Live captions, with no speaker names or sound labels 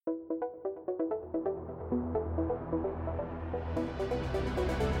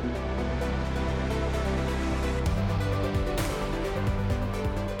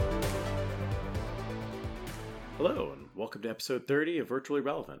welcome to episode 30 of Virtually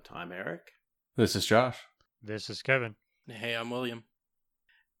Relevant. I'm Eric. This is Josh. This is Kevin. Hey, I'm William.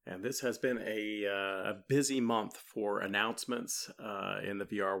 And this has been a busy month for announcements in the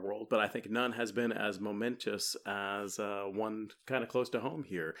VR world, but I think none has been as momentous as one kind of close to home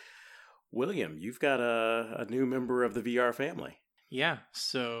here. William, you've got a new member of the VR family. Yeah,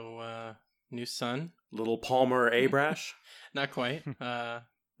 so new son. Little Palmer Abrash? Not quite.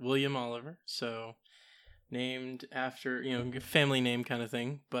 William Oliver. So named after, family name kind of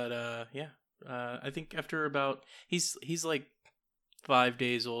thing. But I think after about, he's like 5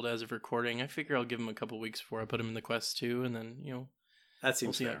 days old as of recording. I figure I'll give him a couple weeks before I put him in the Quest 2, and then, that seems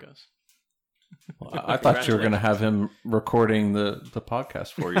we'll see fair. how it goes. Well, I thought you were going to have him recording the podcast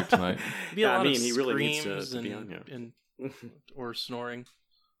for you tonight. Be a lot of he really needs to screams be on here. and or snoring.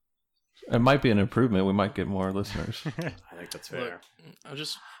 It might be an improvement. We might get more listeners. I think that's fair. Look,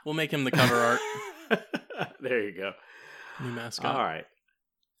 we'll make him the cover art. There you go. New mascot. All right.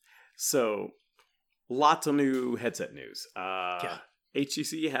 So, lots of new headset news.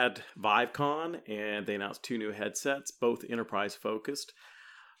 HTC had ViveCon, and they announced 2 new headsets, both enterprise-focused.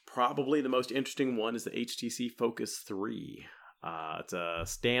 Probably the most interesting one is the HTC Focus 3. It's a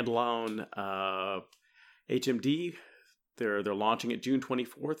standalone HMD. They're launching it June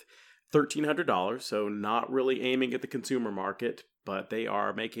 24th. $1,300, so not really aiming at the consumer market, but they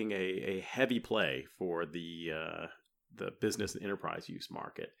are making a heavy play for the business and enterprise use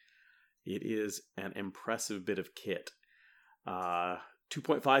market. It is an impressive bit of kit.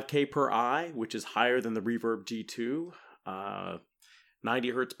 2.5K per eye, which is higher than the Reverb G2. 90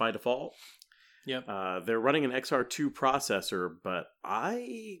 hertz by default. Yep. They're running an XR2 processor, but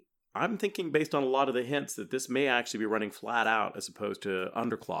I'm thinking based on a lot of the hints that this may actually be running flat out as opposed to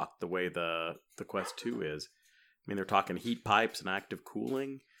underclocked the way the Quest 2 is. I mean, they're talking heat pipes and active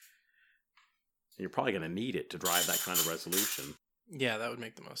cooling. You're probably going to need it to drive that kind of resolution. Yeah, that would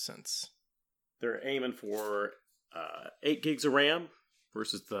make the most sense. They're aiming for 8 gigs of RAM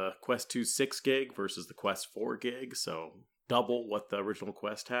versus the Quest 2 6 gig versus the Quest 4 gig, so double what the original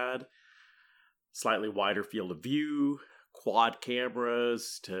Quest had. Slightly wider field of view, quad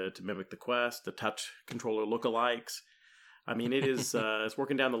cameras to mimic the Quest, the touch controller lookalikes. I mean, it is it's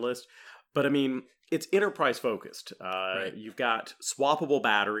working down the list. But I mean, it's enterprise focused. Right. You've got swappable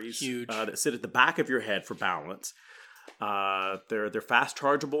batteries Huge. That sit at the back of your head for balance. They're fast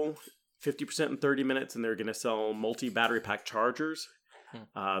chargeable, 50% in 30 minutes, and they're going to sell multi-battery pack chargers.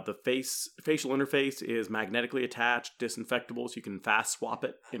 The facial interface is magnetically attached, disinfectable, so you can fast swap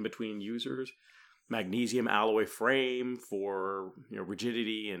it in between users. Magnesium alloy frame for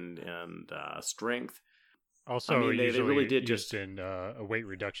rigidity and strength. Also, I mean, they usually really did used just in a weight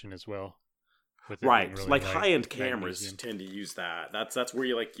reduction as well. With it right, being really like light high-end with cameras magnesium. tend to use that. That's where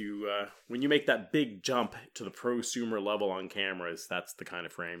you when you make that big jump to the prosumer level on cameras, that's the kind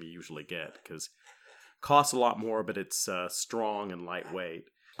of frame you usually get because it costs a lot more, but it's strong and lightweight.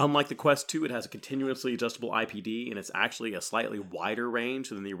 Unlike the Quest 2, it has a continuously adjustable IPD, and it's actually a slightly wider range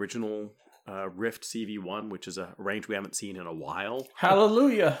than the original Rift CV1, which is a range we haven't seen in a while.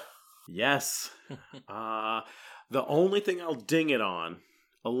 Hallelujah. Yes. The only thing I'll ding it on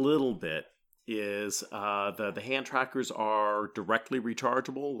a little bit is the hand trackers are directly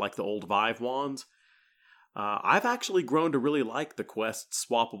rechargeable, like the old Vive wands. I've actually grown to really like the Quest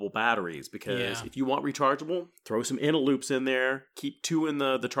swappable batteries because if you want rechargeable, throw some Inteloops in there, keep 2 in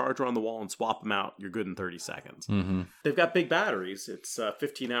the charger on the wall and swap them out. You're good in 30 seconds. Mm-hmm. They've got big batteries. It's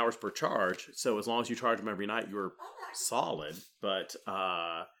 15 hours per charge. So as long as you charge them every night, you're solid. But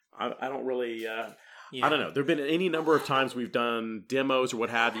I don't really... I don't know. There have been any number of times we've done demos or what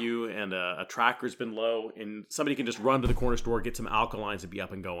have you, and a tracker's been low, and somebody can just run to the corner store, get some alkalines, and be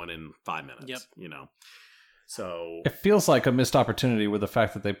up and going in 5 minutes. Yep. So It feels like a missed opportunity with the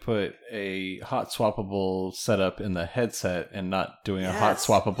fact that they put a hot swappable setup in the headset and not doing a hot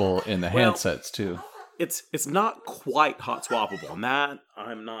swappable in the handsets too. it's not quite hot swappable, and that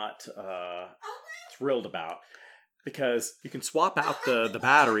I'm not thrilled about. Because you can swap out the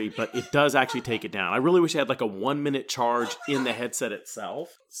battery, but it does actually take it down. I really wish I had like a 1-minute charge in the headset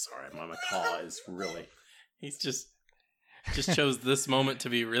itself. Sorry, my macaw is really... He's just chose this moment to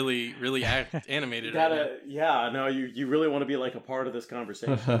be really, really animated. You really want to be like a part of this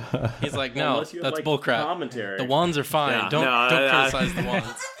conversation. He's like, no, Unless you have, that's like, bullcrap. commentary. The wands are fine. Yeah, don't criticize the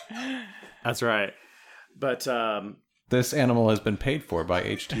wands. That's right. But This animal has been paid for by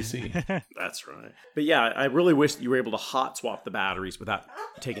HTC. that's right. But yeah, I really wish that you were able to hot swap the batteries without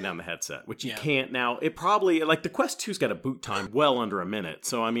taking down the headset, which you can't now. It probably, like the Quest 2's got a boot time well under a minute.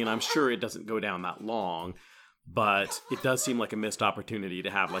 So, I mean, I'm sure it doesn't go down that long. but it does seem like a missed opportunity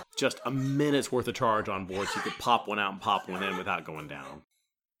to have like just a minute's worth of charge on board so you could pop one out and pop one in without going down.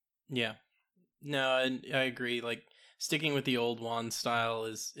 Yeah. No, I agree. Like, sticking with the old wand style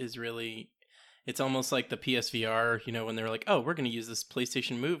is really, it's almost like the PSVR, when they were like, oh, we're going to use this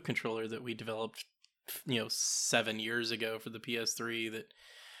PlayStation Move controller that we developed, 7 years ago for the PS3 that,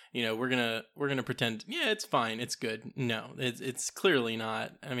 we're going to pretend, yeah, it's fine. It's good. No, it's clearly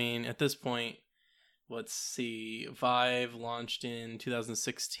not. I mean, at this point, let's see, Vive launched in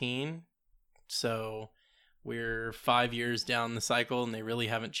 2016. So we're 5 years down the cycle and they really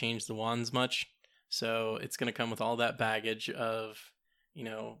haven't changed the wands much. So it's going to come with all that baggage of,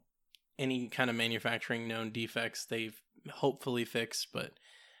 any kind of manufacturing known defects they've hopefully fixed. But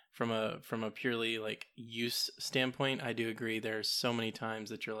from a purely like use standpoint, I do agree. There's so many times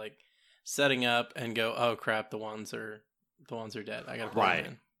that you're like setting up and go, oh crap, the wands are dead. I got to plug them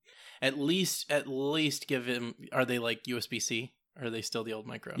in. At least give him. Are they like USB-C? Or are they still the old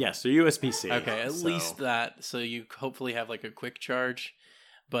micro? Yes, they're USB-C. Okay, at least that. So you hopefully have like a quick charge.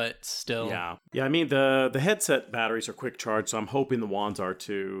 But still, yeah. I mean the headset batteries are quick charge, so I'm hoping the wands are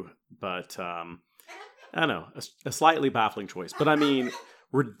too. But I don't know, a slightly baffling choice. But I mean,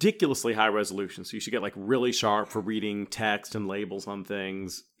 ridiculously high resolution, so you should get like really sharp for reading text and labels on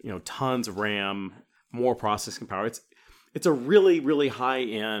things. Tons of RAM, more processing power. It's a really really high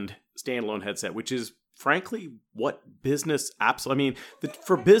end standalone headset, which is frankly what business apps. I mean,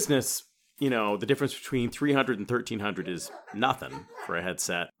 for business. The difference between 300 and 1300 is nothing for a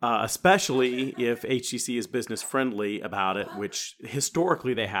headset, especially if HTC is business friendly about it, which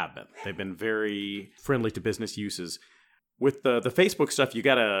historically they have been. They've been very friendly to business uses. With the Facebook stuff, you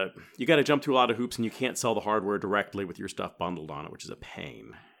gotta jump through a lot of hoops, and you can't sell the hardware directly with your stuff bundled on it, which is a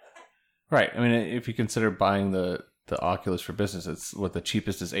pain. Right. I mean, if you consider buying the Oculus for business, it's what the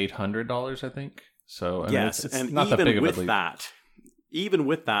cheapest is $800, I think. So I mean, it's and not even that big of a with leap. that. Even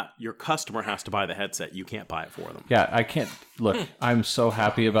with that, your customer has to buy the headset. You can't buy it for them. Yeah, I can't. Look, I'm so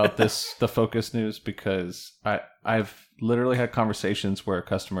happy about the Focus news, because I've literally had conversations where a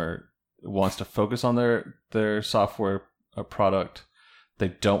customer wants to focus on their software product. They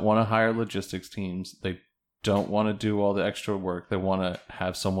don't want to hire logistics teams. They don't want to do all the extra work. They want to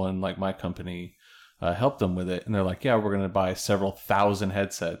have someone like my company help them with it. And they're like, yeah, we're going to buy several thousand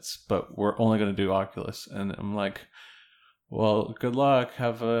headsets, but we're only going to do Oculus. And I'm like, well, good luck.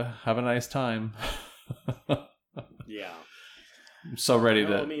 Have a nice time. Yeah. I'm so ready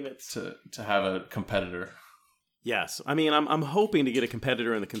to have a competitor. Yes. I mean, I'm hoping to get a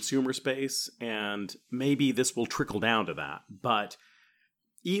competitor in the consumer space, and maybe this will trickle down to that. But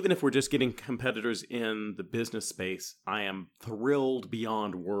even if we're just getting competitors in the business space, I am thrilled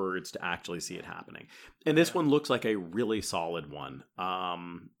beyond words to actually see it happening. And this one looks like a really solid one.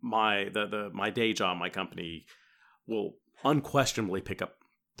 My day job, my company will unquestionably pick up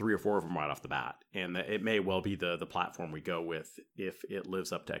 3 or 4 of them right off the bat, and it may well be the platform we go with if it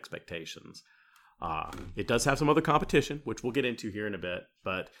lives up to expectations. It does have some other competition, which we'll get into here in a bit,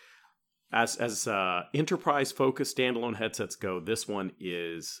 but as enterprise focused standalone headsets go, this one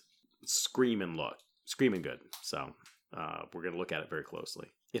is screaming good. So we're going to look at it very closely.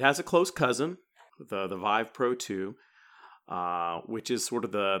 It has a close cousin, the Vive Pro 2, which is sort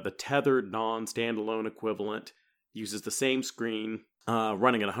of the tethered non-standalone equivalent. Uses the same screen,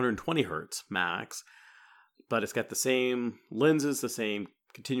 running at 120 hertz max, but it's got the same lenses, the same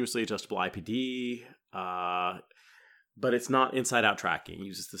continuously adjustable IPD, but it's not inside-out tracking. It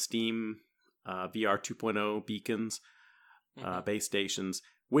uses the Steam VR 2.0 beacons, base stations,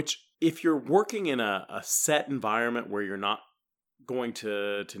 which if you're working in a set environment where you're not going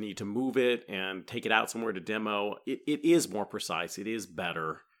to need to move it and take it out somewhere to demo, it is more precise. It is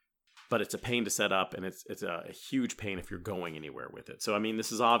better. But it's a pain to set up, and it's a huge pain if you're going anywhere with it. So, I mean,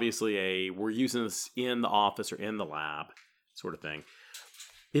 this is obviously we're using this in the office or in the lab sort of thing.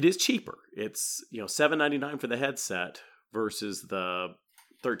 It is cheaper. It's $799 for the headset versus the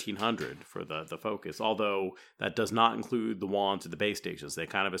 $1,300 for the Focus, although that does not include the wands or the base stations. They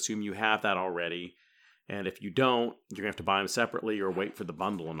kind of assume you have that already, and if you don't, you're going to have to buy them separately or wait for the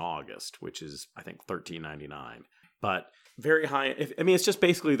bundle in August, which is, I think, $13.99. But very high. It's just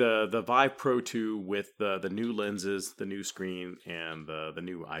basically the Vive Pro 2 with the new lenses, the new screen, and the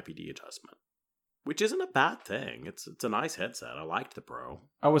new IPD adjustment, which isn't a bad thing. It's a nice headset. I liked the Pro.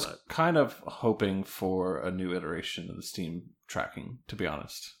 I was kind of hoping for a new iteration of the Steam tracking, to be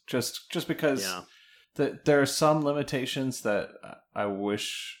honest. Just because there are some limitations that I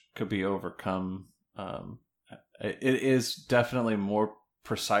wish could be overcome. It is definitely more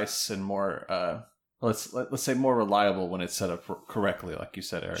precise and more let's say more reliable when it's set up correctly, like you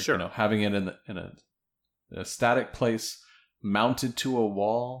said, Eric. Sure. Having it in a static place mounted to a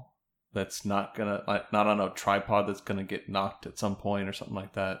wall that's not on a tripod that's gonna get knocked at some point or something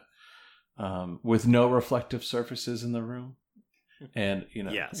like that, with no reflective surfaces in the room. And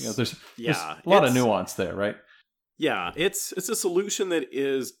Yes. there's a lot of nuance there, right? Yeah, it's a solution that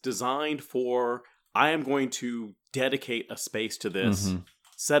is designed for, I am going to dedicate a space to this, Mhm.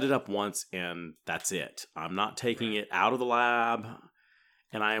 set it up once, and that's it. I'm not taking it out of the lab,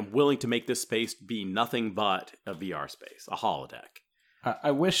 and I am willing to make this space be nothing but a VR space, a holodeck.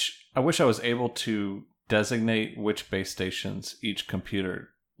 I wish I was able to designate which base stations each computer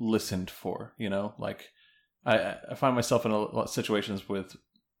listened for. Like I find myself in a lot of situations with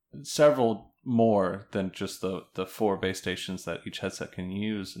several more than just the 4 base stations that each headset can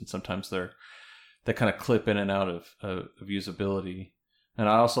use, and sometimes they kind of clip in and out of usability. And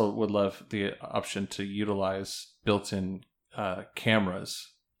I also would love the option to utilize built-in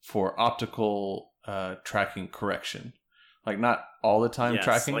cameras for optical tracking correction. Like, not all the time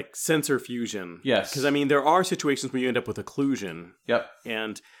tracking. Like sensor fusion. Yes. Because, I mean, there are situations where you end up with occlusion. Yep.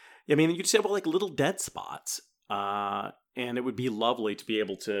 And, I mean, you just have like little dead spots. And it would be lovely to be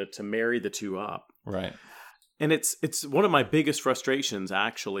able to marry the two up. Right. And it's one of my biggest frustrations,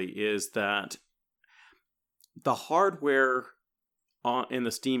 actually, is that the hardware in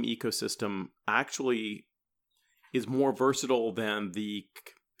the Steam ecosystem actually is more versatile than the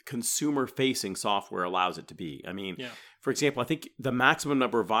consumer-facing software allows it to be. I mean, for example, I think the maximum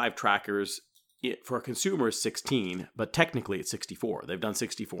number of Vive trackers for a consumer is 16, but technically it's 64. They've done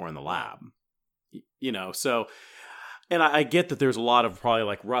 64 in the lab. So... And I get that there's a lot of probably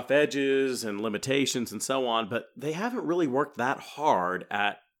like rough edges and limitations and so on, but they haven't really worked that hard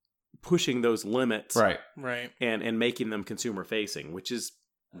at pushing those limits, Right. and making them consumer facing, which is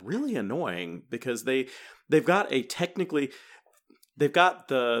really annoying because they've got the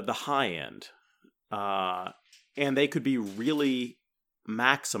high end, and they could be really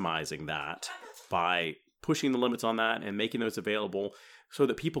maximizing that by pushing the limits on that and making those available so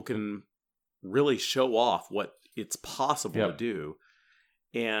that people can really show off what it's possible to do,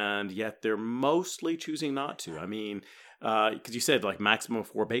 and yet they're mostly choosing not to. I mean, because you said like maximum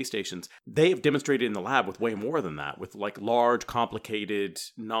 4 base stations, they have demonstrated in the lab with way more than that, with like large, complicated,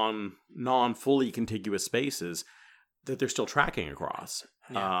 non fully contiguous spaces that they're still tracking across.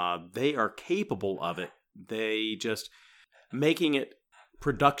 Yeah. They are capable of it. They just making it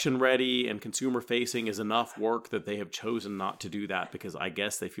production ready and consumer facing is enough work that they have chosen not to do that because I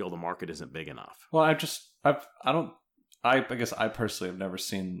guess they feel the market isn't big enough. Well, I guess I personally have never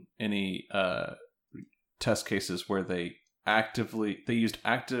seen any test cases where they used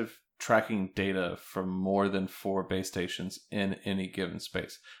active tracking data from more than 4 base stations in any given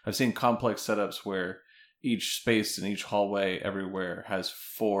space. I've seen complex setups where each space in each hallway everywhere has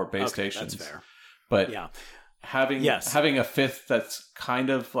 4 base stations. That's fair. But yeah. Having a fifth that's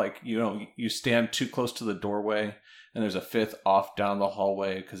kind of like, you stand too close to the doorway and there's a fifth off down the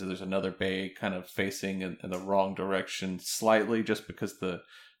hallway because there's another bay kind of facing in the wrong direction slightly just because the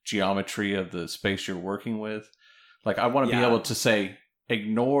geometry of the space you're working with. Like, I want to be able to say,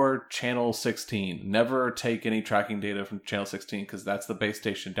 ignore channel 16. Never take any tracking data from channel 16 because that's the base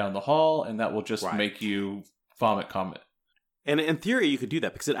station down the hall and that will just make you vomit comet. And in theory, you could do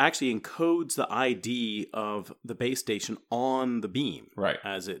that because it actually encodes the ID of the base station on the beam,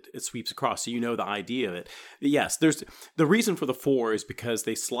 as it sweeps across, so you know the ID of it. Yes, there's the reason for the 4 is because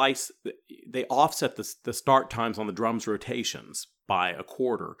they offset the start times on the drum's rotations by a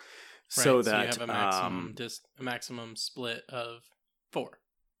quarter, so that you have a maximum split of 4.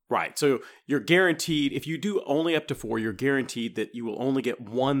 Right, so you're guaranteed if you do only up to 4, you're guaranteed that you will only get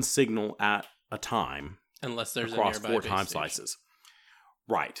one signal at a time. Unless there's across a nearby 4 time slices.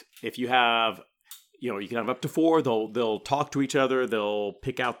 Right. If you have, you can have up to 4, they'll talk to each other, they'll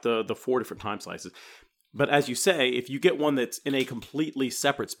pick out the 4 different time slices. But as you say, if you get one that's in a completely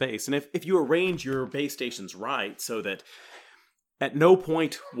separate space, and if you arrange your base stations right so that at no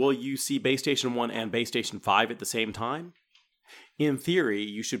point will you see base station 1 and base station 5 at the same time, in theory,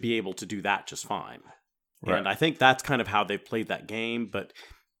 you should be able to do that just fine. Right. And I think that's kind of how they've played that game, but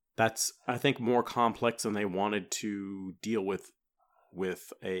that's, I think, more complex than they wanted to deal with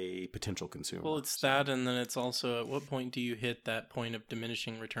a potential consumer. Well, it's that, and then it's also at what point do you hit that point of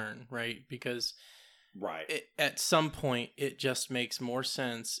diminishing return, right? Because at some point, it just makes more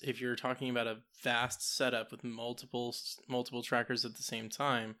sense if you're talking about a vast setup with multiple trackers at the same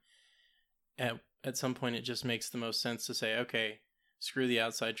time. At some point, it just makes the most sense to say, okay, screw the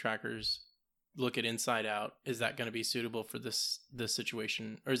outside trackers. Look at inside out. Is that going to be suitable for this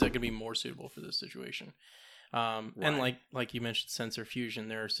situation, or is that going to be more suitable for this situation? And like you mentioned, sensor fusion.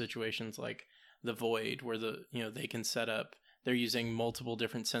 There are situations like the Void, where they can set up. They're using multiple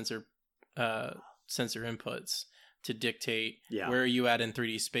different sensor inputs to dictate where are you at in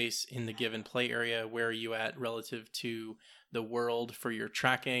 3D space in the given play area, where are you at relative to the world for your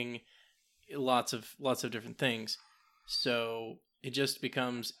tracking, lots of different things. So it just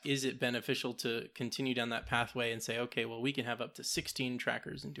becomes, is it beneficial to continue down that pathway and say, okay, well, we can have up to 16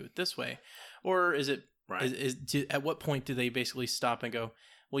 trackers and do it this way? Or is it, at what point do they basically stop and go,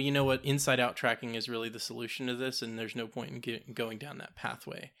 well, you know what, inside out tracking is really the solution to this, and there's no point in going down that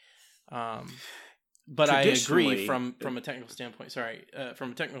pathway. But I agree from a technical standpoint.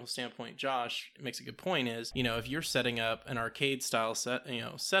 From a technical standpoint, Josh makes a good point. Is if you're setting up an arcade style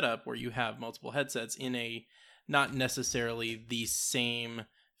setup where you have multiple headsets in a not necessarily the same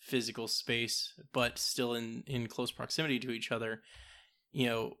physical space, but still in close proximity to each other,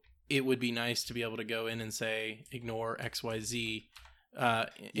 it would be nice to be able to go in and say ignore XYZ.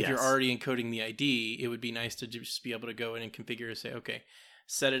 If you're already encoding the ID, it would be nice to just be able to go in and configure and say, okay,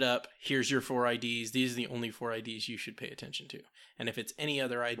 set it up. Here's your 4 IDs. These are the only 4 IDs you should pay attention to. And if it's any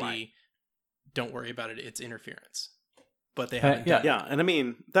other ID, don't worry about it. It's interference. But they haven't done it. Yeah, and I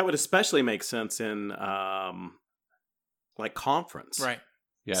mean, that would especially make sense in like conference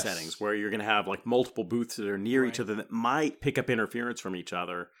settings where you're going to have like multiple booths that are near each other that might pick up interference from each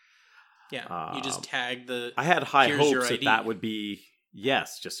other. Yeah, you just tag the... I had high hopes that would be,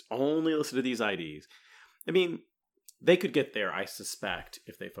 just only listen to these IDs. I mean... They could get there, I suspect,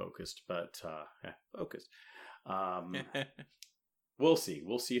 if they focused, but focused. We'll see.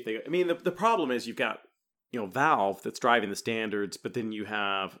 We'll see if they... I mean, the problem is you've got, Valve that's driving the standards, but then you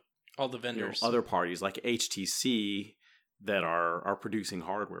have... all the vendors. Other parties like HTC that are producing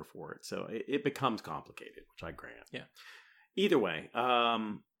hardware for it. So it becomes complicated, which I grant. Yeah. Either way,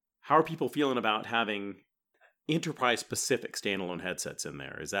 how are people feeling about having enterprise-specific standalone headsets in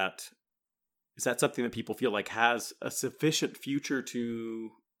there? Is that something that people feel like has a sufficient future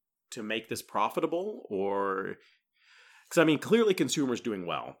to make this profitable? Or, because I mean, clearly consumers doing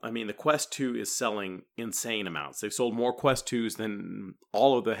well. I mean, the Quest 2 is selling insane amounts. They've sold more Quest 2s than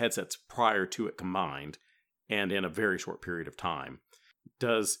all of the headsets prior to it combined, and in a very short period of time.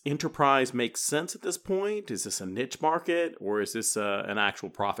 Does enterprise make sense at this point? Is this a niche market, or is this an actual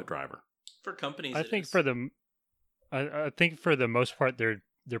profit driver? For companies, I think for the most part,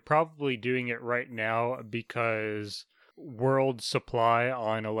 they're probably doing it right now because world supply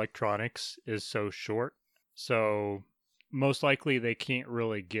on electronics is so short. So most likely they can't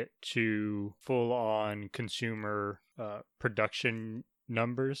really get to full-on consumer production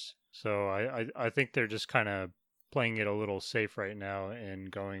numbers. So I think they're just kind of playing it a little safe right now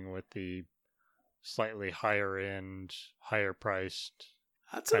and going with the slightly higher end, higher priced.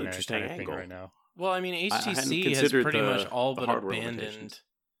 That's an interesting thing angle right now. Well, I mean, HTC has pretty much all but abandoned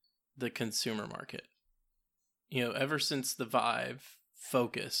the consumer market. Ever since the Vive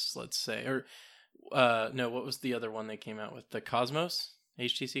Focus, let's say, or no, what was the other one they came out with? The Cosmos,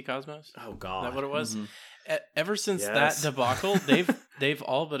 HTC Cosmos. Oh God, is that what it was? Mm-hmm. Ever since that debacle, they've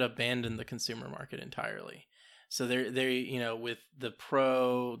all but abandoned the consumer market entirely. So they're with the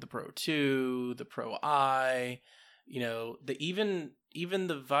Pro 2, the Pro I, even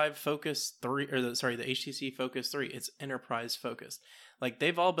the Vive Focus 3, or the HTC Focus 3, it's enterprise focused. Like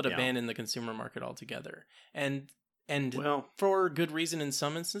they've all but abandoned the consumer market altogether, and for good reason in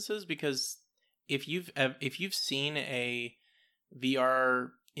some instances, because if you've seen a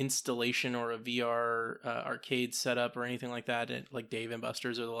VR installation or a VR arcade setup or anything like that, like Dave and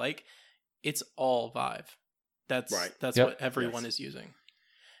Buster's or the like, it's all Vive. That's what everyone is using,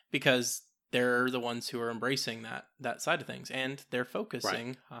 because they're the ones who are embracing that side of things, and they're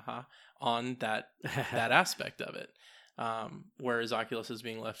focusing on that aspect of it. Whereas Oculus is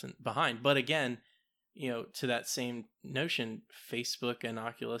being left behind. But again, to that same notion, Facebook and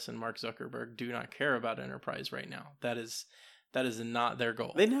Oculus and Mark Zuckerberg do not care about enterprise right now. That is not their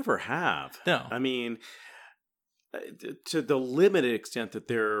goal. They never have. No. I mean, to the limited extent that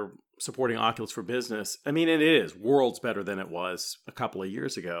they're supporting Oculus for Business, I mean, it is worlds better than it was a couple of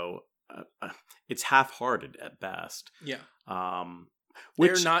years ago. It's half-hearted at best. Yeah.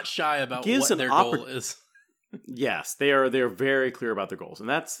 Which they're not shy about what their goal is. Yes, they're very clear about their goals, and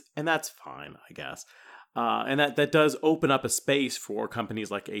that's fine, I guess. And that does open up a space for companies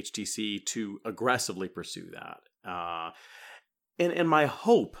like HTC to aggressively pursue that. And my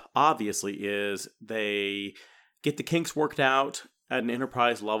hope, obviously, is they get the kinks worked out at an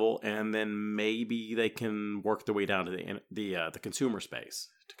enterprise level, and then maybe they can work their way down to the consumer space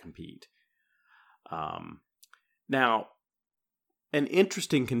to compete. Now, an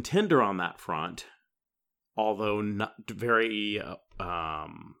interesting contender on that front, although not very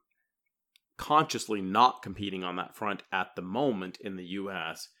consciously not competing on that front at the moment in the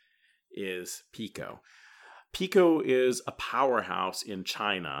US is Pico. Pico is a powerhouse in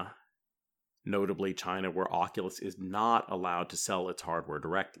China, notably China, where Oculus is not allowed to sell its hardware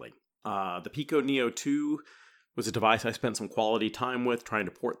directly. The Pico Neo 2 was a device I spent some quality time with trying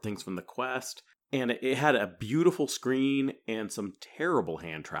to port things from the Quest. And it had a beautiful screen and some terrible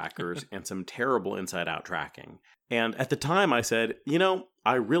hand trackers and some terrible inside-out tracking. And at the time I said,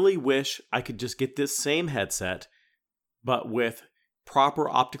 I really wish I could just get this same headset, but with proper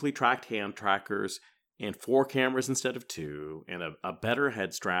optically tracked hand trackers and 4 cameras instead of 2 and a better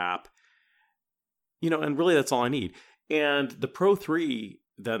head strap. And really that's all I need. And the Pro 3,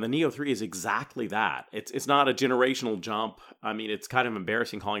 the Neo 3 is exactly that. It's not a generational jump. I mean, it's kind of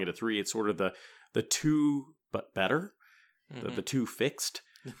embarrassing calling it a 3. It's sort of the 2 but better, the 2 fixed.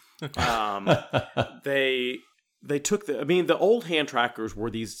 They took the old hand trackers were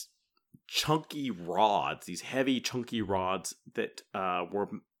these chunky rods, these heavy chunky rods that were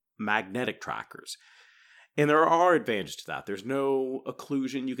magnetic trackers. And there are advantages to that. There's no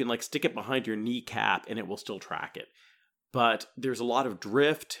occlusion. You can stick it behind your kneecap and it will still track it. But there's a lot of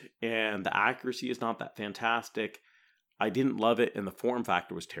drift and the accuracy is not that fantastic. I didn't love it and the form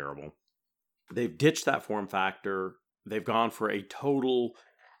factor was terrible. They've ditched that form factor. They've gone for a total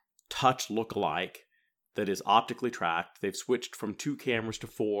touch lookalike that is optically tracked. They've switched from 2 cameras to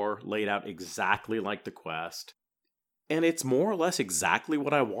 4, laid out exactly like the Quest. And it's more or less exactly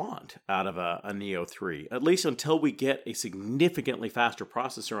what I want out of a Neo 3, at least until we get a significantly faster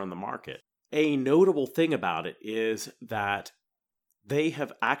processor on the market. A notable thing about it is that they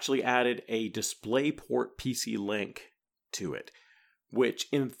have actually added a DisplayPort PC Link to it, which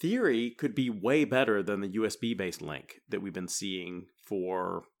in theory could be way better than the USB-based link that we've been seeing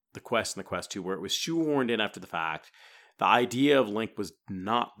for the Quest and the Quest 2, where it was shoehorned in after the fact. The idea of link was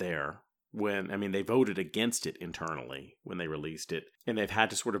not there they voted against it internally when they released it, and they've had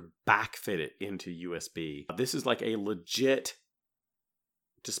to sort of backfit it into USB. This is like a legit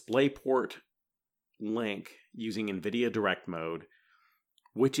DisplayPort link using NVIDIA Direct Mode,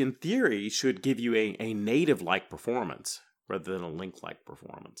 which in theory should give you a native-like performance rather than a link-like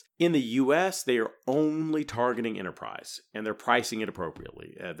performance. In the US, they are only targeting enterprise, and they're pricing it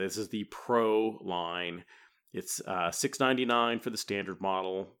appropriately. This is the Pro line. It's $699 for the standard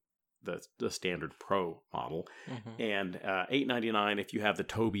model, the standard Pro model, and $899 if you have the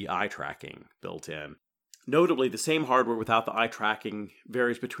Tobii eye tracking built in. Notably, the same hardware without the eye tracking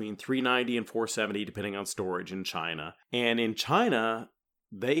varies between $390 and $470 depending on storage in China. And in China,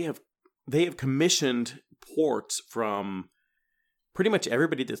 they have commissioned ports from pretty much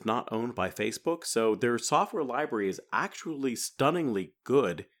everybody that's not owned by Facebook. So their software library is actually stunningly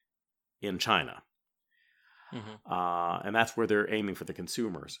good in China. And that's where they're aiming for the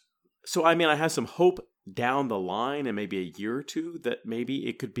consumers. So, I have some hope down the line in maybe a year or two that maybe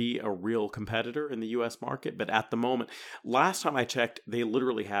it could be a real competitor in the US market. But at the moment, last time I checked, they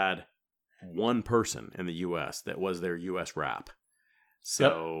literally had one person in the US that was their US rep.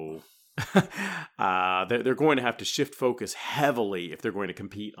 So they're going to have to shift focus heavily if they're going to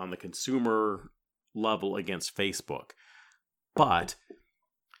compete on the consumer level against Facebook. But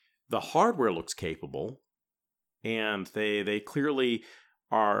the hardware looks capable, and they clearly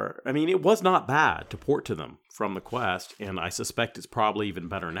are. It was not bad to port to them from the Quest, and I suspect it's probably even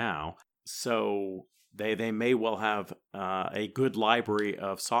better now. So they may well have a good library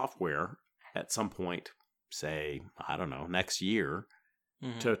of software at some point, say, I don't know, next year,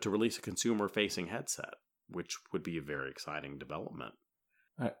 to release a consumer-facing headset, which would be a very exciting development.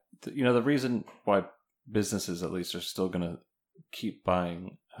 The reason why businesses, at least, are still going to keep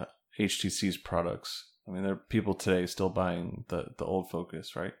buying HTC's products. There are people today still buying the old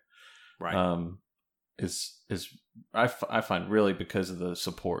Focus, right? Right. I find really because of the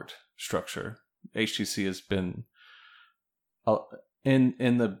support structure. HTC has been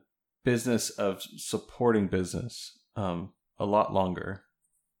in the business of supporting business a lot longer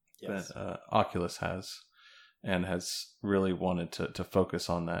than Oculus has, and has really wanted to focus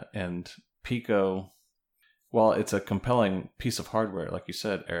on that. And Pico, while it's a compelling piece of hardware, like you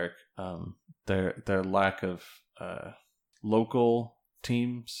said, Eric, their lack of local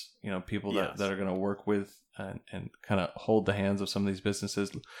teams, people that are going to work with and kind of hold the hands of some of these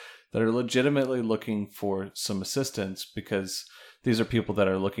businesses that are legitimately looking for some assistance, because these are people that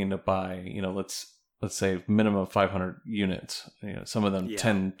are looking to buy, let's say minimum 500 units, some of them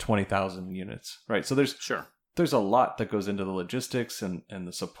 10, 20,000 units, right? So there's a lot that goes into the logistics and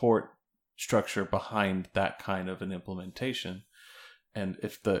the support structure behind that kind of an implementation. And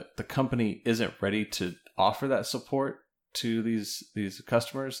if the company isn't ready to offer that support, to these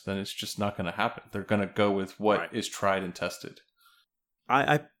customers, then it's just not going to happen. They're going to go with what is tried and tested.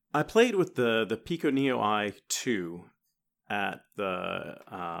 I played with the Pico Neo i2 at the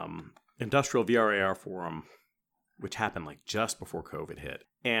Industrial VRAR Forum, which happened like just before COVID hit.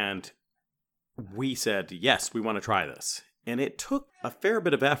 And we said, yes, we want to try this. And it took a fair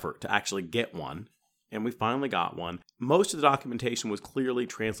bit of effort to actually get one. And we finally got one. Most of the documentation was clearly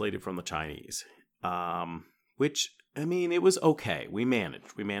translated from the Chinese, which, I mean, it was okay. We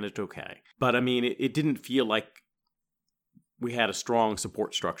managed okay. But, I mean, it didn't feel like we had a strong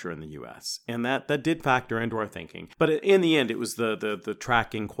support structure in the U.S. And that did factor into our thinking. But in the end, it was the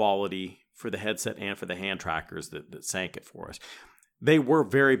tracking quality for the headset and for the hand trackers that sank it for us. They were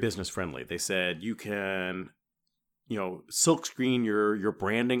very business friendly. They said you can, silkscreen your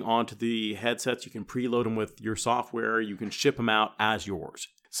branding onto the headsets. You can preload them with your software. You can ship them out as yours.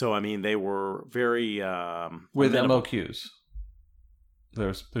 So, I mean, they were very with amenable. MOQs.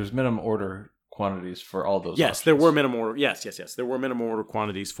 There's minimum order quantities for all those. Yes, options. there were minimum order. Yes. There were minimum order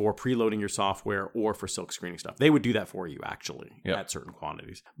quantities for preloading your software or for silk screening stuff. They would do that for you actually at certain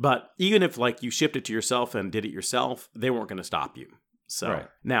quantities. But even if like you shipped it to yourself and did it yourself, they weren't going to stop you. So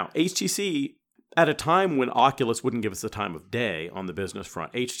now HTC, at a time when Oculus wouldn't give us the time of day on the business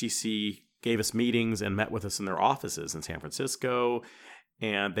front, HTC gave us meetings and met with us in their offices in San Francisco.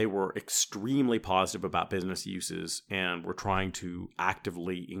 And they were extremely positive about business uses and were trying to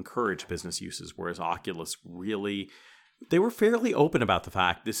actively encourage business uses, whereas Oculus really, they were fairly open about the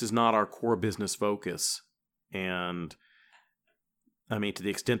fact this is not our core business focus. And I mean, to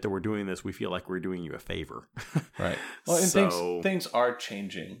the extent that we're doing this, we feel like we're doing you a favor. Right. Well, and things are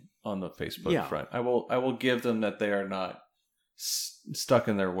changing on the Facebook front. I will give them that they are not stuck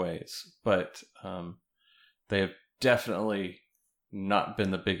in their ways, but they have definitely not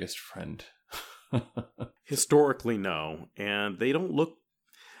been the biggest friend. Historically, no. And they don't look...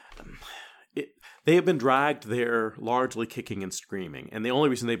 They have been dragged there largely kicking and screaming. And the only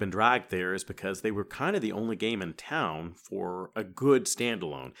reason they've been dragged there is because they were kind of the only game in town for a good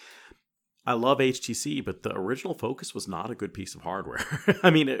standalone. I love HTC, but the original Focus was not a good piece of hardware. I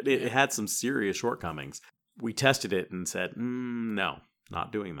mean, it had some serious shortcomings. We tested it and said, no,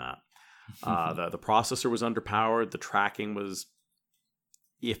 not doing that. The processor was underpowered. The tracking was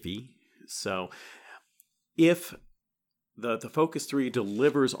iffy. So if the Focus 3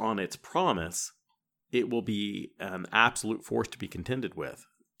 delivers on its promise, it will be an absolute force to be contended with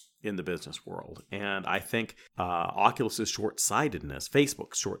in the business world. And I think Oculus's short-sightedness,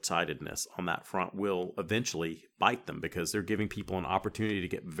 Facebook's short-sightedness on that front will eventually bite them because they're giving people an opportunity to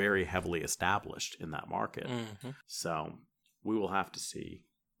get very heavily established in that market. Mm-hmm. So we will have to see.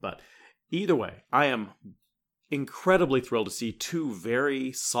 But either way, I am incredibly thrilled to see two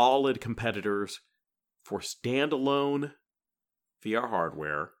very solid competitors for standalone VR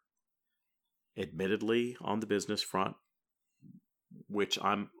hardware, admittedly on the business front, which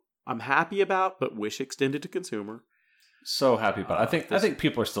I'm happy about, but wish extended to consumer. So happy about it. I think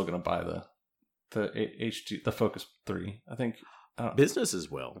people are still going to buy the Focus 3. I think businesses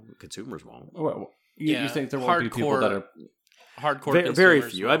will, consumers won't. Well, you think there won't be people that are hardcore? Very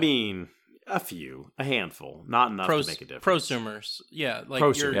few. I mean, a handful, not enough to make a difference. Prosumers, yeah, like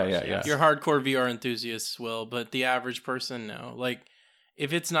your hardcore VR enthusiasts will, but the average person, no. Like,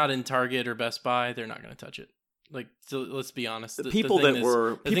 if it's not in Target or Best Buy, they're not going to touch it. Like, so let's be honest. The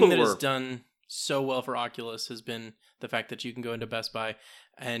thing that has done so well for Oculus has been the fact that you can go into Best Buy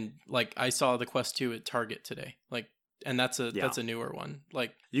and, like, I saw the Quest 2 at Target today. Like, and that's a newer one.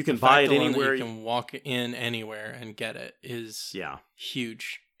 Like, you can buy it anywhere. You can walk in anywhere and get it is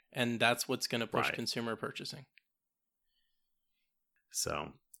huge. And that's what's going to push consumer purchasing.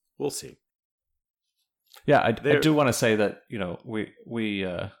 So we'll see. Yeah, I do want to say that, we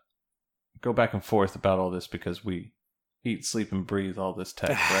go back and forth about all this because we eat, sleep, and breathe all this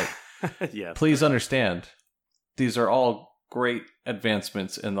tech, right? Yes. Please understand, these are all great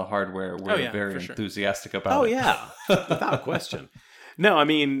advancements in the hardware. We're very enthusiastic about it. Oh, yeah. Without question. No, I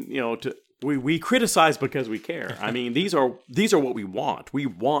mean, we criticize because we care. I mean, these are what we want. We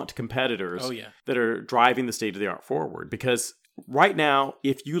want competitors that are driving the state of the art forward. Because right now,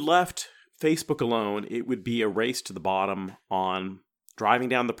 if you left Facebook alone, it would be a race to the bottom on driving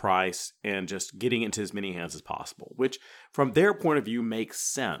down the price and just getting into as many hands as possible, which from their point of view makes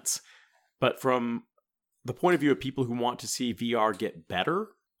sense. But from the point of view of people who want to see VR get better,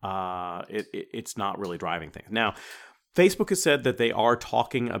 it's not really driving things. Now, Facebook has said that they are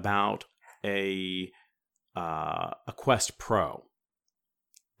talking about a Quest Pro.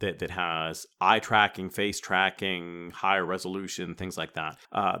 that has eye tracking, face tracking, higher resolution, things like that.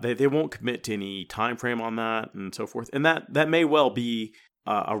 They won't commit to any time frame on that and so forth. And that may well be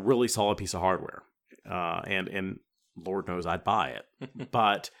a really solid piece of hardware. And Lord knows I'd buy it.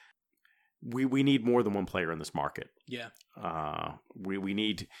 But we need more than one player in this market. Yeah. We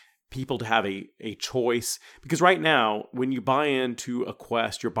need people to have a choice, because right now when you buy into a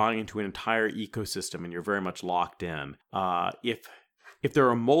Quest, you're buying into an entire ecosystem and you're very much locked in. If there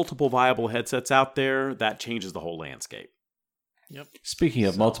are multiple viable headsets out there, that changes the whole landscape. Yep. Speaking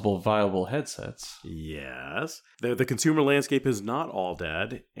of multiple viable headsets, Yes, the consumer landscape is not all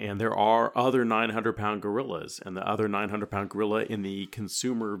dead, and there are other 900-pound gorillas, and the other 900-pound gorilla in the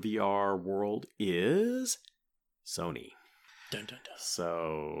consumer VR world is Sony. Dun, dun, dun.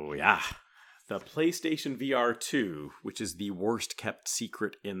 So, yeah, the PlayStation VR 2, which is the worst kept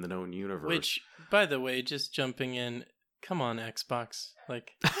secret in the known universe. Which, by the way, just jumping in, come on, Xbox.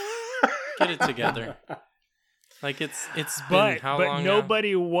 Like, get it together. Like, it's been how long But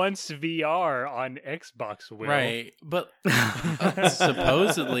nobody wants VR on Xbox, Will. Right, but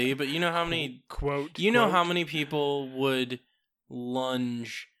supposedly, but you know how many Quote. know quote. how many people would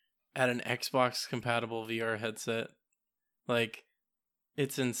lunge at an Xbox compatible VR headset? Like,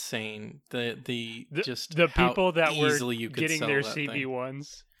 it's insane. The how people that easily were you could getting sell their that thing.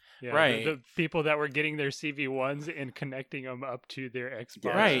 CV1s. Yeah, Right. The people that were getting their CV1s and connecting them up to their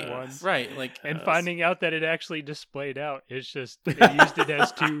Xbox Right, Ones. right. Like, And finding out that it actually displayed out. It's just, they used it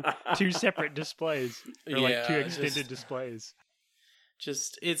as two separate displays. Or like two Yeah, extended displays.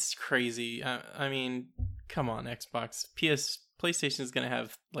 just it's crazy. I mean, come on, Xbox. PlayStation is going to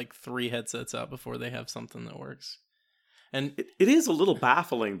have like 3 headsets out before they have something that works. And it is a little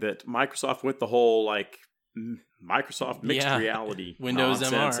baffling that Microsoft went the whole, like, Microsoft mixed reality Windows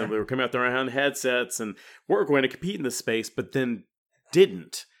nonsense, MR. and we were coming out their own headsets, and we're going to compete in this space, but then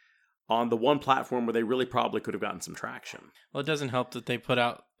didn't on the one platform where they really probably could have gotten some traction. well, it doesn't help that they put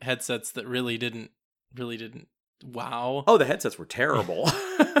out headsets that really didn't wow. Oh, the headsets were terrible.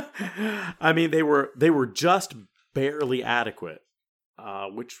 I mean, they were just barely adequate,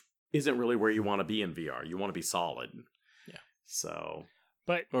 which isn't really where you want to be in VR. You want to be solid. Yeah. So,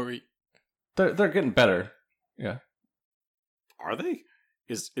 But Or they're getting better. Yeah. are they?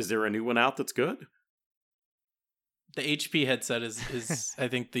 Is there a new one out that's good? the HP headset is I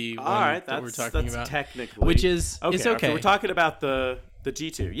think the one All right, that we're that's talking about, technically, which is okay. So we're talking about the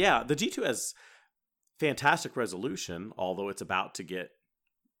G2. Yeah, the G2 has fantastic resolution, although it's about to get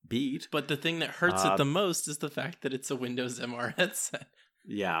beat. But the thing that hurts it the most is the fact that it's a Windows MR headset.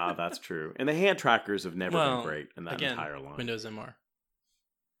 Yeah, that's true. And the hand trackers have never been great in that again, entire line. Windows MR.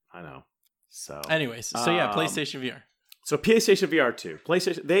 I know. So, Anyways, so yeah, PlayStation VR. So PlayStation VR 2.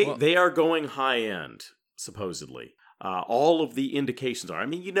 PlayStation they are going high end, supposedly. All of the indications are. I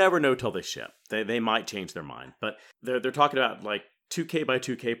mean, you never know till they ship. They might change their mind, but they're talking about like 2K by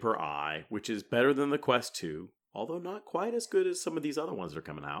 2K per eye, which is better than the Quest 2, although not quite as good as some of these other ones that are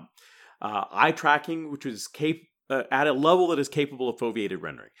coming out. Eye tracking, which is at a level that is capable of foveated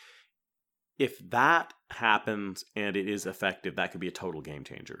rendering. If that happens and it is effective, that could be a total game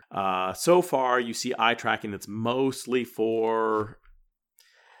changer. So far, you see eye tracking that's mostly for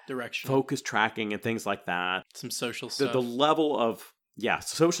Direction. focus tracking and things like that. Some social stuff. The level of,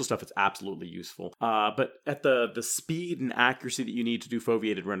 social stuff is absolutely useful. But at the speed and accuracy that you need to do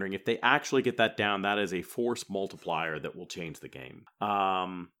foveated rendering, if they actually get that down, that is a force multiplier that will change the game.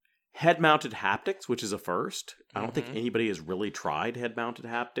 Head-mounted haptics, which is a first. I don't think anybody has really tried head-mounted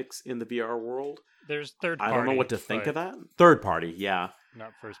haptics in the VR world. there's third party. I don't know what to think of that. Third party, yeah.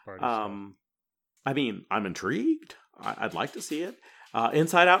 Not first party. So. I mean, I'm intrigued. I'd like to see it.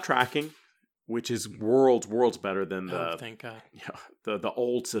 Inside-out tracking, which is worlds better than the thank God. the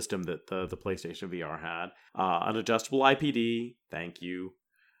old system that the PlayStation VR had. An adjustable IPD, thank you.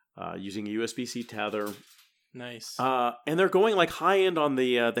 Using a USB-C tether. Nice. And they're going like high end on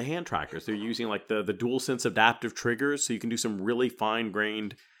the hand trackers. They're using like the DualSense adaptive triggers, so you can do some really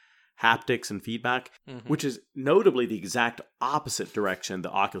fine-grained haptics and feedback, which is notably the exact opposite direction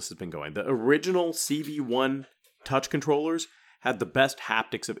the Oculus has been going. The original CV1 touch controllers had the best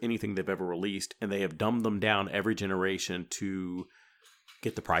haptics of anything they've ever released, and they have dumbed them down every generation to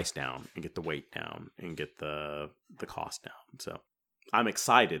get the price down and get the weight down and get the cost down. So I'm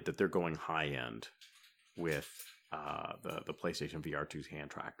excited that they're going high end with the PlayStation VR 2's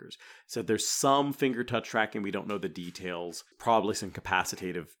hand trackers. So there's some finger touch tracking. We don't know the details. Probably some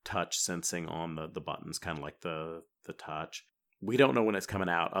capacitive touch sensing on the buttons, kind of like the touch. we don't know when it's coming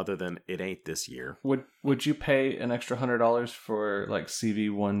out, other than it ain't this year. Would you pay an extra $100 for like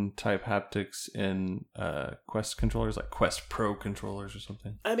CV1 type haptics in Quest controllers, like Quest Pro controllers or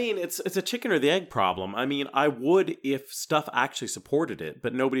something? I mean, it's a chicken or the egg problem. I mean, I would if stuff actually supported it,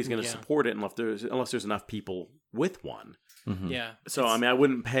 but nobody's going to support it unless there's enough people with one. Mm-hmm. Yeah. So I mean, I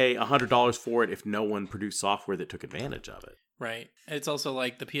wouldn't pay $100 for it if no one produced software that took advantage of it. Right. It's also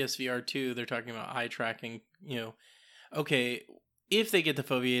like the PSVR 2, they're talking about eye tracking, okay, if they get the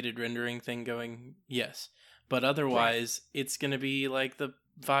foveated rendering thing going, yes. But otherwise, it's going to be like the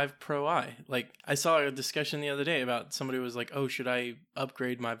Vive Pro Eye. Like, I saw a discussion the other day about somebody was like, oh, should I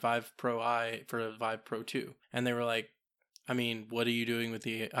upgrade my Vive Pro Eye for a Vive Pro 2? And they were like, I mean, what are you doing with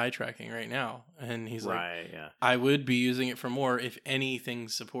the eye tracking right now? And he's like, I would be using it for more if anything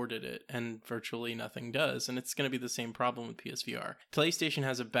supported it, and virtually nothing does. And it's going to be the same problem with PSVR. PlayStation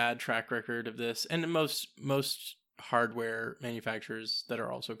has a bad track record of this, and most hardware manufacturers that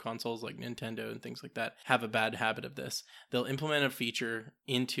are also consoles like Nintendo and things like that have a bad habit of this. They'll implement a feature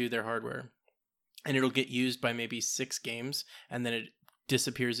into their hardware, and it'll get used by maybe 6 games, and then it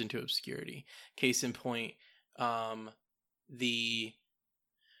disappears into obscurity. Case in point, the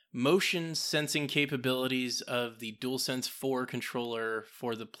motion sensing capabilities of the DualSense 4 controller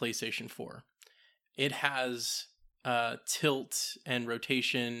for the PlayStation 4. It has tilt and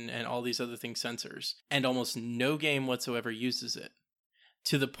rotation and all these other things sensors, and almost no game whatsoever uses it,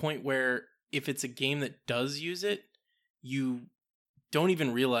 to the point where if it's a game that does use it, you don't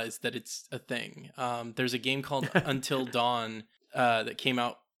even realize that it's a thing. There's a game called Until Dawn that came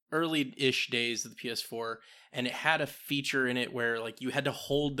out early-ish days of the PS4, and it had a feature in it where like you had to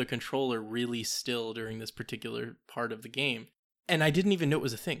hold the controller really still during this particular part of the game. And I didn't even know it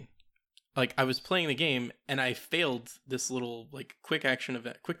was a thing. Like, I was playing the game and I failed this little like quick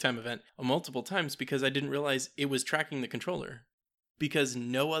time event multiple times because I didn't realize it was tracking the controller. Because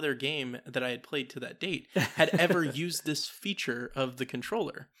no other game that I had played to that date had ever used this feature of the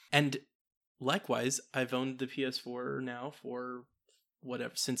controller. And likewise, I've owned the PS4 now for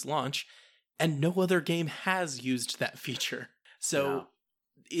whatever since launch, and no other game has used that feature. So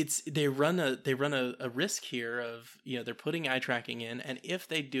they run a risk here of, they're putting eye tracking in, and if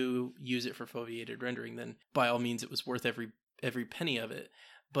they do use it for foveated rendering, then by all means it was worth every penny of it.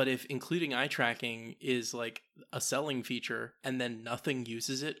 But if including eye tracking is like a selling feature and then nothing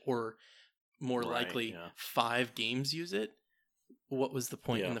uses it, or more likely 5 games use it, what was the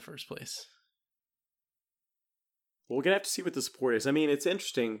point in the first place? Well, we're gonna have to see what the support is. I mean, it's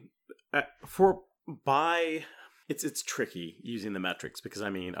interesting. It's tricky using the metrics because, I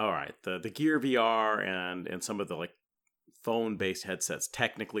mean, all right, the Gear VR and some of the like phone based headsets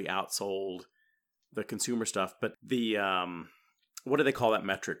technically outsold the consumer stuff, but the what do they call that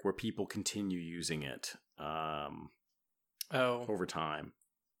metric where people continue using it over time?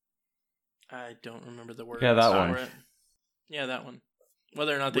 I don't remember the word. Yeah, that one. Yeah, that one.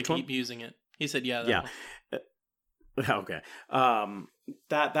 Whether or not they keep using it. He said, that one. Okay.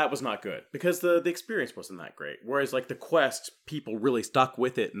 That was not good because the experience wasn't that great. Whereas like the Quest, people really stuck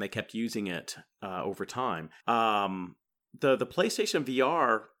with it and they kept using it over time. The PlayStation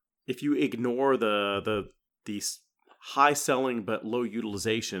VR, if you ignore these high selling but low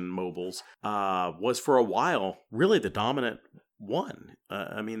utilization mobiles, was for a while really the dominant one.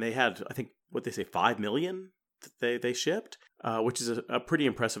 I mean, they had, I think, 5 million they shipped, which is a pretty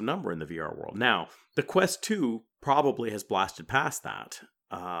impressive number in the VR world. Now, the Quest 2 probably has blasted past that,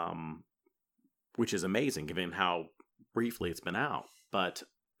 which is amazing given how briefly it's been out. But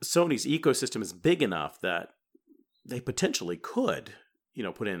Sony's ecosystem is big enough that they potentially could,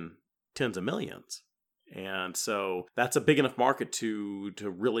 put in tens of millions. And so that's a big enough market to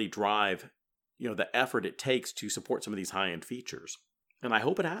really drive, the effort it takes to support some of these high-end features. And I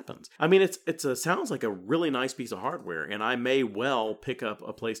hope it happens. I mean, it sounds like a really nice piece of hardware, and I may well pick up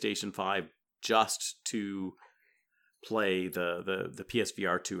a PlayStation 5 just to play the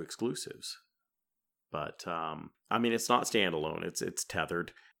PSVR 2 exclusives. But I mean, it's not standalone. It's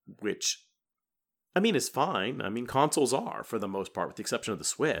tethered, which I mean is fine. I mean, consoles are for the most part, with the exception of the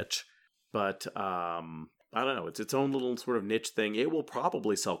Switch. But I don't know. It's its own little sort of niche thing. It will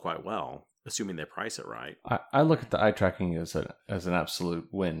probably sell quite well, assuming they price it right. I look at the eye tracking as an absolute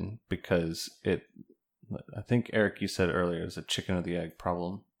win because I think, Eric, you said earlier, it's a chicken or the egg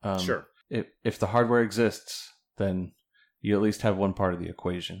problem. Sure. If the hardware exists, then you at least have one part of the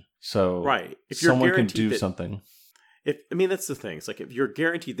equation. So right. If someone can do something. That's the thing. It's like if you're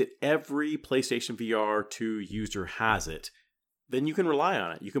guaranteed that every PlayStation VR 2 user has it, then you can rely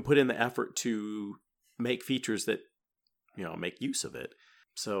on it. You can put in the effort to make features that, make use of it.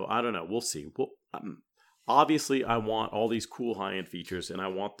 So I don't know. We'll see. obviously I want all these cool high-end features, and I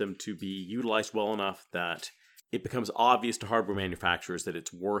want them to be utilized well enough that it becomes obvious to hardware manufacturers that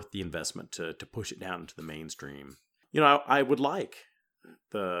it's worth the investment to push it down into the mainstream. I would like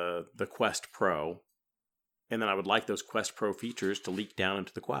the Quest Pro, and then I would like those Quest Pro features to leak down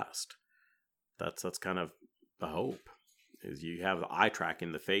into the Quest. That's kind of the hope. Is you have the eye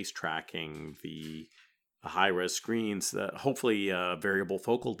tracking, the face tracking, the high-res screens, hopefully variable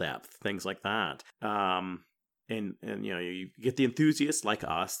focal depth, things like that. And you get the enthusiasts like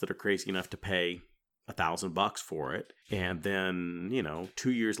us that are crazy enough to pay $1,000 for it, and then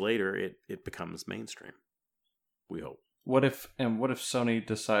 2 years later it becomes mainstream. We hope. What if Sony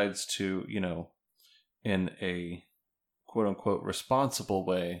decides to, in a quote unquote responsible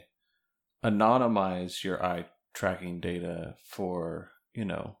way, anonymize your eye tracking data for,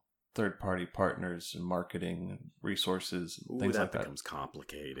 third-party partners and marketing and resources and things like that. That becomes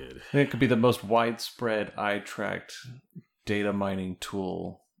complicated. It could be the most widespread eye-tracked data mining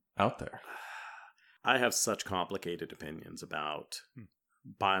tool out there. I have such complicated opinions about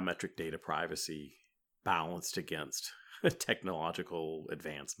biometric data privacy balanced against technological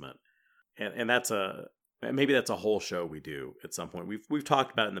advancement. And maybe that's a whole show we do at some point. We've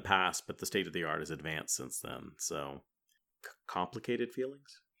talked about it in the past, but the state of the art has advanced since then. So complicated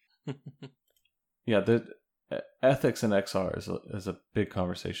feelings. Yeah, the ethics in XR is a big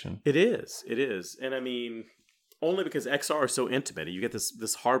conversation. It is. And I mean, only because XR is so intimate. You get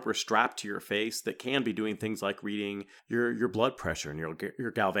this hardware strapped to your face that can be doing things like reading your blood pressure and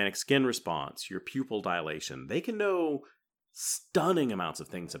your galvanic skin response, your pupil dilation. They can know stunning amounts of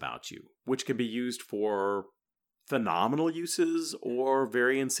things about you, which can be used for phenomenal uses or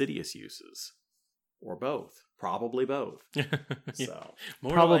very insidious uses, or both. Probably both. Yeah. So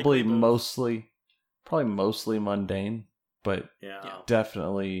probably mostly mundane, but yeah.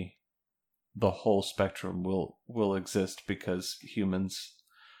 Definitely the whole spectrum will exist because humans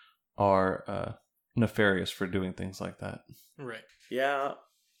are nefarious for doing things like that. Right. Yeah.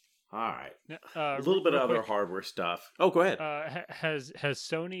 All right. A little bit of other hardware stuff. Oh, go ahead. Has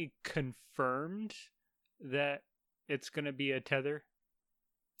Sony confirmed that it's going to be a tether?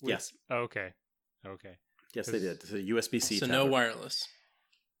 Yes. Okay. Yes, they did. It's a USB-C So tether. no wireless.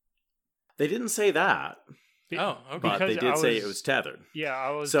 They didn't say that, Oh, okay. but they did say it was tethered. Yeah, I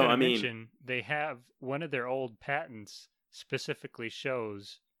was going to mention they have one of their old patents specifically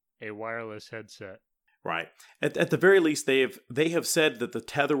shows a wireless headset. Right. At the very least, they have said that the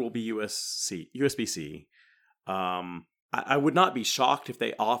tether will be USB-C. I would not be shocked if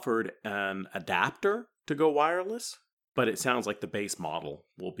they offered an adapter to go wireless, but it sounds like the base model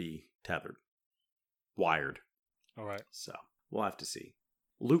will be tethered. Wired. All right. So we'll have to see.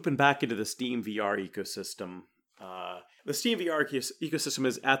 Looping back into the Steam VR ecosystem. The Steam VR ecosystem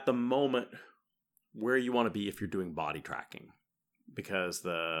is at the moment where you want to be if you're doing body tracking. Because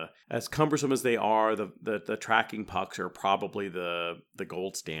as cumbersome as they are, the tracking pucks are probably the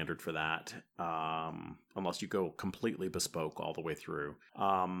gold standard for that. Unless you go completely bespoke all the way through.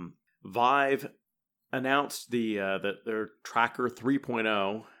 Vive announced their Tracker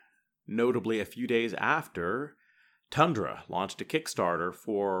 3.0, notably a few days after Tundra launched a Kickstarter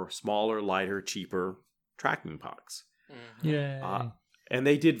for smaller, lighter, cheaper tracking pucks. Mm-hmm. Yeah. And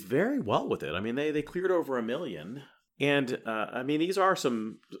they did very well with it. I mean, they cleared over 1 million. And, these are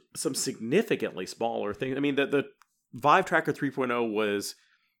some significantly smaller things. I mean, the Vive Tracker 3.0 was,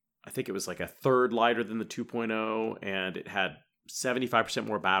 I think it was like a third lighter than the 2.0, and it had 75%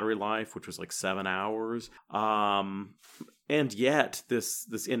 more battery life, which was like 7 hours. And yet,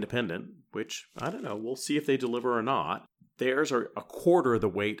 this independent, which, I don't know, we'll see if they deliver or not, theirs are a quarter the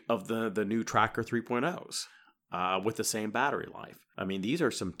weight of the new Tracker 3.0s with the same battery life. I mean, these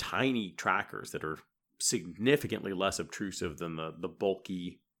are some tiny trackers that are significantly less obtrusive than the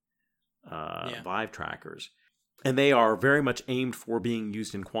bulky Vive trackers. And they are very much aimed for being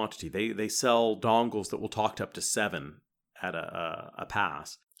used in quantity. They sell dongles that will talk to up to 7 at a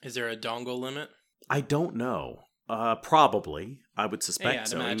pass. Is there a dongle limit? I don't know. Probably, I would suspect Yeah, I'd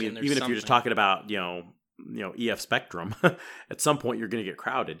so. I imagine mean, there's even if you're just something. talking about EF Spectrum, at some point you're going to get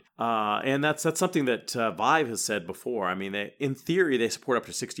crowded. And that's something that Vive has said before. I mean, in theory they support up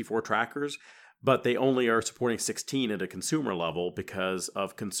to 64 trackers, but they only are supporting 16 at a consumer level because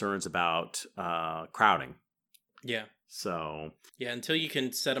of concerns about crowding. Yeah. So Yeah, until you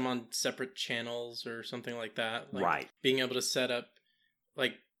can set them on separate channels or something like that. Like right. Being able to set up,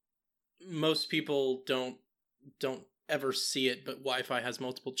 like, most people don't ever see it, but Wi-Fi has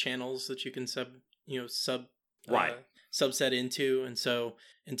multiple channels that you can subset into, and so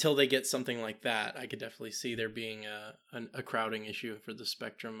until they get something like that, I could definitely see there being a crowding issue for the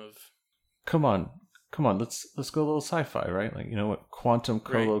spectrum of. Come on, come on, let's go a little sci-fi, right? Like, you know what, quantum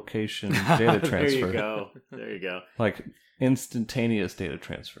Right. co-location data transfer. There you go. Like instantaneous data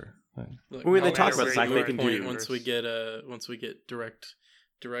transfer. Like, Look, When they no talk matter about where Slack, you they are can point do- once we get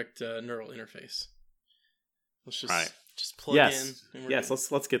direct neural interface. Let's just plug in. And we're Yes,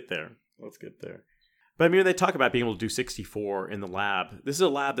 good. let's get there. Let's get there. But I mean, when they talk about being able to do 64 in the lab, this is a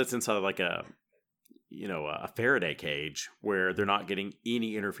lab that's inside of like a Faraday cage where they're not getting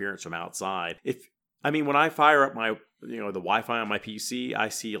any interference from outside. When I fire up my, the Wi-Fi on my PC, I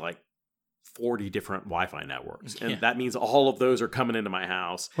see like 40 different Wi-Fi networks, and Yeah. that means all of those are coming into my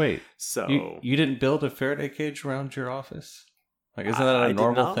house. wait, So you didn't build a Faraday cage around your office? Like, isn't I that a did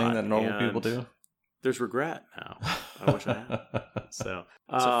normal thing not, that normal and people do? there's regret now. I wish I had. So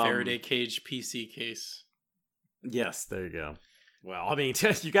It's a Faraday cage PC case. Yes, there you go. Well, I mean,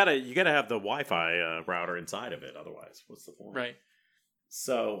 you gotta have the Wi-Fi router inside of it. Otherwise, what's the point? Right.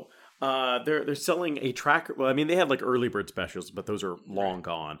 So they're selling a tracker. Well, I mean, they had like early bird specials, but those are long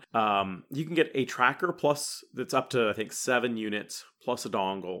gone. You can get a tracker plus that's up to, I think, 7 units plus a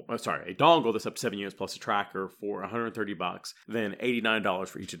dongle. A dongle that's up to 7 units plus a tracker for $130. Then $89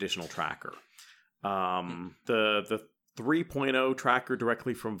 for each additional tracker. The 3.0 tracker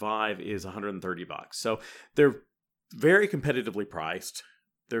directly from Vive is $130. So they're very competitively priced.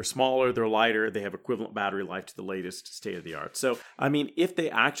 They're smaller, they're lighter, they have equivalent battery life to the latest state of the art. So, I mean, if they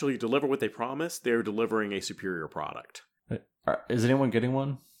actually deliver what they promise, they're delivering a superior product. Is anyone getting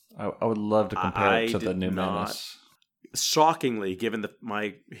one? I would love to compare it to the did new not. Manus. Shockingly, given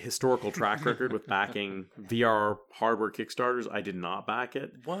my historical track record with backing VR hardware Kickstarters, I did not back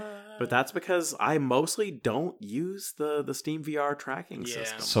it. What? But that's because I mostly don't use the Steam VR tracking Yeah.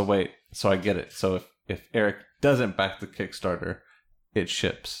 system. So wait, so I get it. So if Eric doesn't back the Kickstarter, it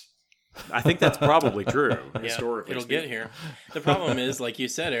ships. I think that's probably true, historically. It'll speaking. get here. The problem is, like you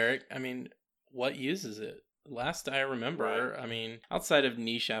said, Eric, I mean, what uses it? Last I remember, Right. I mean, outside of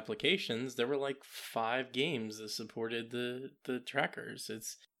niche applications, there were like 5 games that supported the trackers.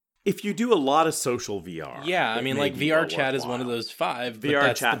 It's If you do a lot of social VR. yeah, I it mean, may like be VR well chat is one of worthwhile. those 5. But VR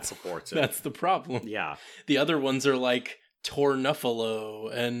that's chat the, supports it. that's the problem. Yeah. The other ones are like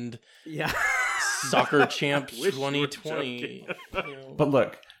Tornuffalo and Yeah. Soccer Champ Wish you were 2020. joking. You know. But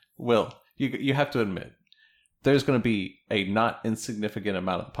look, Will, you have to admit, there's going to be a not insignificant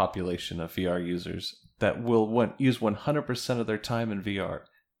amount of the population of VR users that will use 100% of their time in VR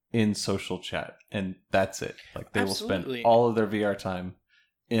in social chat, and that's it. Like, they will Absolutely. spend all of their VR time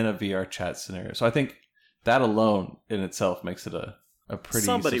in a VR chat scenario. So I think that alone in itself makes it a pretty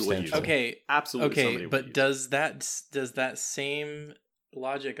Somebody will use substantial. it. Okay, Absolutely. okay, somebody but would does that same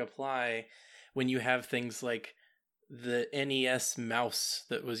logic apply when you have things like the NES mouse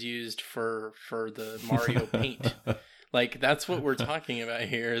that was used for the Mario Paint? Like, that's what we're talking about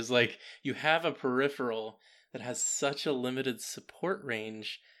here, is like you have a peripheral that has such a limited support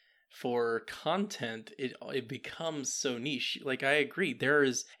range for content, it becomes so niche. Like, I agree, there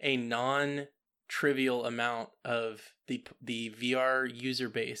is a non-trivial amount of the VR user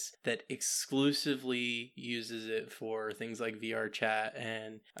base that exclusively uses it for things like VR chat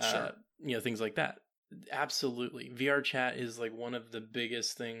and Sure. things like that. Absolutely. VR chat is like one of the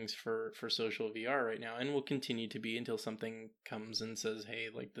biggest things for social VR right now, and will continue to be until something comes and says, hey,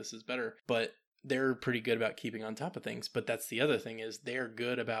 like, this is better. But they're pretty good about keeping on top of things. But that's the other thing, is they're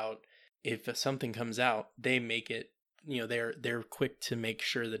good about, if something comes out, they make it, they're quick to make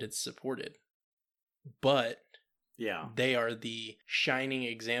sure that it's supported. But Yeah. they are the shining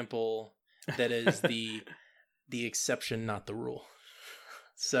example that is the exception, not the rule.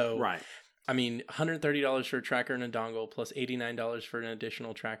 So Right. I mean, $130 for a tracker and a dongle plus $89 for an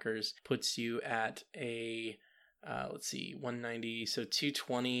additional trackers puts you at a, let's see, $190, so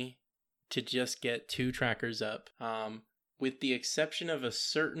 $220 to just get 2 trackers up. With the exception of a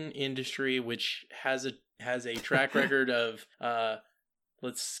certain industry which has a track record of,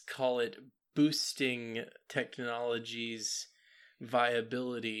 let's call it, boosting technology's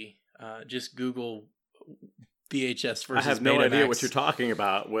viability. Just Google VHS versus I have no Betamax. idea what you're talking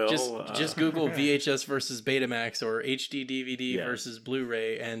about, Will. Just Google VHS versus Betamax or HD DVD Yes. versus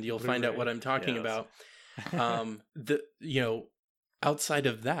Blu-ray, and you'll find out what I'm talking Yes. about. Outside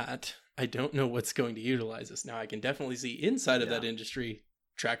of that, I don't know what's going to utilize this. Now, I can definitely see inside of that industry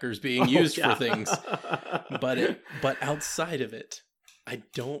trackers being used for things, but outside of it, I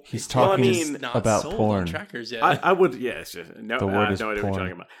don't. He's it's talking not about sold porn. on trackers yet. I would, yes. No, The word I have is no idea what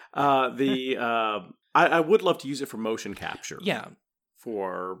you're porn. talking about. I would love to use it for motion capture. yeah,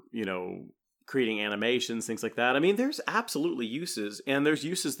 For, creating animations, things like that. I mean, there's absolutely uses, and there's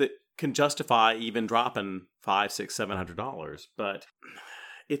uses that can justify even dropping $500, $600, $700. But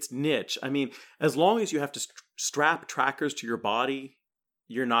it's niche. I mean, as long as you have to strap trackers to your body,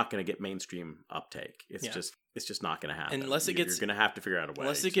 you're not going to get mainstream uptake. It's just not going to happen. Unless it gets, you're going to have to figure out a way.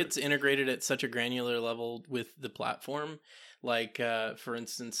 Unless it gets integrated at such a granular level with the platform, like for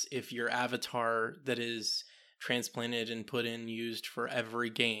instance, if your avatar that is transplanted and put in used for every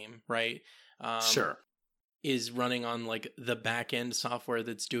game, right? Sure. Is running on like the back end software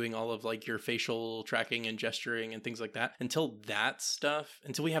that's doing all of like your facial tracking and gesturing and things like that. Until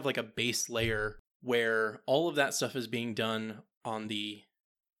we have like a base layer where all of that stuff is being done on the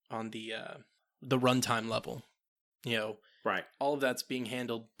runtime level, right? All of that's being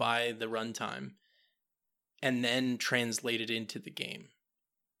handled by the runtime and then translated into the game.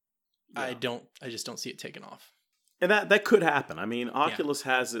 Yeah. I just don't see it taking off. And that could happen. I mean, Oculus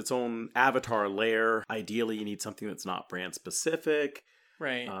has its own avatar layer. Ideally, you need something that's not brand specific.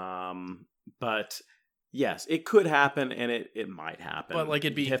 Right. But yes, it could happen, and it might happen. But like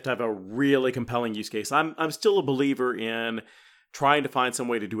you have to have a really compelling use case. I'm still a believer in trying to find some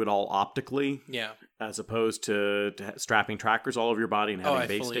way to do it all optically. Yeah. As opposed to strapping trackers all over your body and having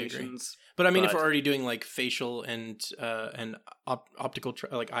base fully stations. Agree. But I mean, if we're already doing like facial and optical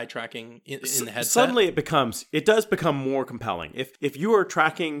like eye tracking in the headset, suddenly it does become more compelling. If you are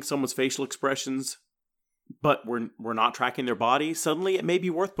tracking someone's facial expressions, but we're not tracking their body, suddenly it may be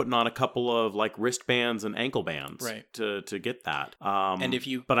worth putting on a couple of like wristbands and ankle bands, right, to get that.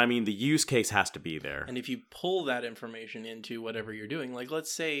 But I mean, the use case has to be there. And if you pull that information into whatever you're doing, like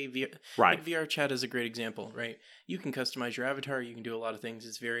let's say VR Chat is a great example, right? You can customize your avatar, you can do a lot of things.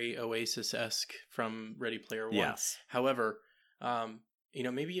 It's very Oasis-esque from Ready Player One. Yes. However,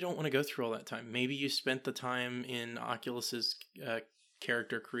 maybe you don't want to go through all that time. Maybe you spent the time in Oculus's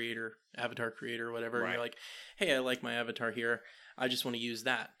avatar creator, or whatever, and you're like, hey, I like my avatar here, I just want to use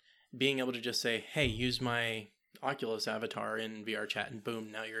that. Being able to just say, hey, use my Oculus avatar in VR Chat, and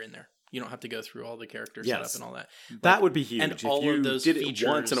boom, now you're in there. You don't have to go through all the character setup and all that. That would be huge. And if all you of those did features, it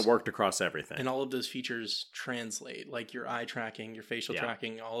once and it worked across everything. And all of those features translate, like your eye tracking, your facial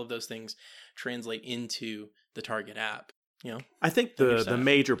tracking, all of those things translate into the target app. I think the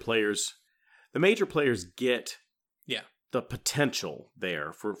major players get the potential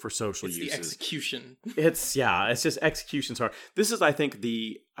there for social uses. The execution. It's just execution's hard. This is, I think,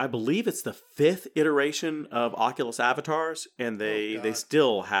 I believe it's the 5th iteration of Oculus avatars, and they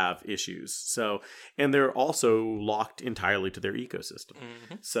still have issues. So, and they're also locked entirely to their ecosystem.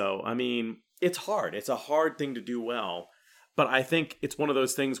 Mm-hmm. So, I mean, it's hard. It's a hard thing to do well, but I think it's one of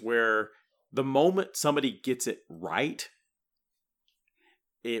those things where the moment somebody gets it right,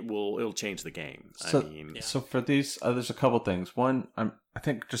 it'll change the game. So for these, there's a couple things. One, I'm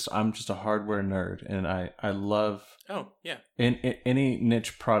just a hardware nerd, and I love in any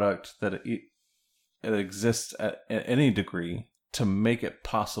niche product that it exists at any degree to make it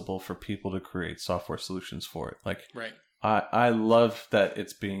possible for people to create software solutions for it. Like, right. I love that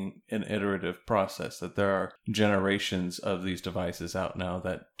it's being an iterative process, that there are generations of these devices out now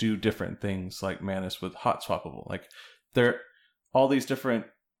that do different things, like Manus with Hot Swappable. Like, they're all these different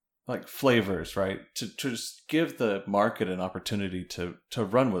like flavors, right? To just give the market an opportunity to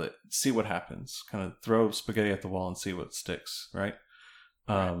run with it, see what happens, kind of throw spaghetti at the wall and see what sticks, right?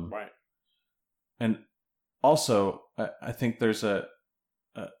 Right. And also, I think there's a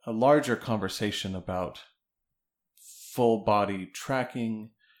larger conversation about full body tracking,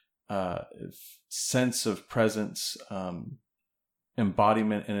 sense of presence,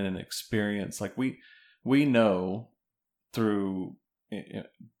 embodiment in an experience. Like we know through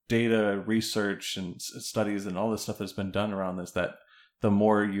data research and studies and all this stuff that's been done around this, that the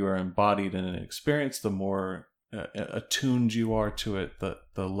more you are embodied in an experience, the more attuned you are to it,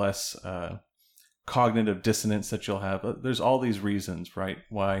 the less cognitive dissonance that you'll have. There's all these reasons, right,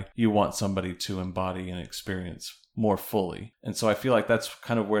 why you want somebody to embody an experience more fully. And so I feel like that's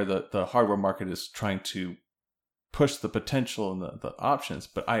kind of where the hardware market is trying to push the potential and the options.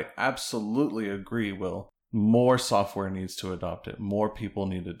 But I absolutely agree, Will. More software needs to adopt it. More people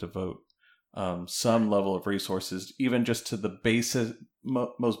need to devote some level of resources, even just to the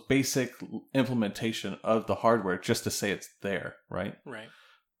most basic implementation of the hardware, just to say it's there, right? Right.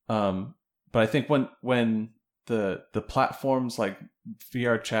 But I think when the platforms like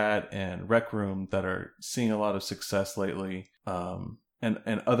VR Chat and Rec Room that are seeing a lot of success lately,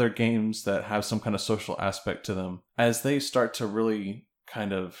 and other games that have some kind of social aspect to them, as they start to really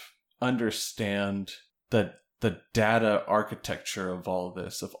kind of understand the data architecture of all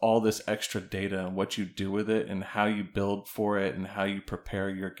this extra data and what you do with it and how you build for it and how you prepare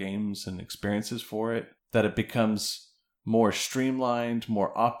your games and experiences for it, that it becomes more streamlined,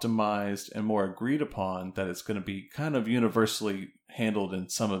 more optimized, and more agreed upon, that it's going to be kind of universally handled in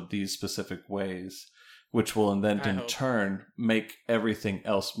some of these specific ways, which will then in turn make everything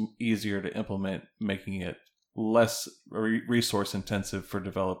else easier to implement, making it less resource intensive for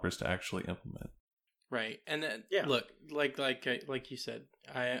developers to actually implement. Right. And then, look, like you said,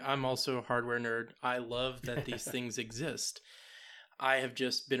 I'm also a hardware nerd. I love that these things exist. I have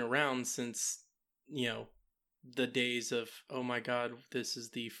just been around since, the days of, oh my God, this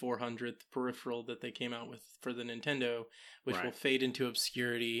is the 400th peripheral that they came out with for the Nintendo, which will fade into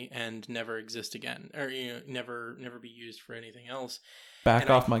obscurity and never exist again, or never be used for anything else.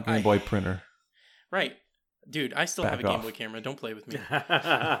 Back off my Game Boy printer. Right. Dude, I still have a Game Boy camera. Don't play with me.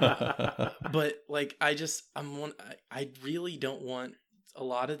 But I really don't want a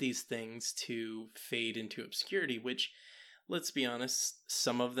lot of these things to fade into obscurity, which, let's be honest,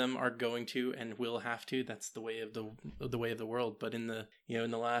 some of them are going to and will have to. That's the way of the world. But in the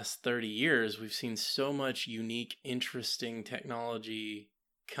in the last 30 years, we've seen so much unique, interesting technology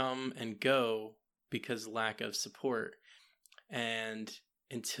come and go because lack of support. And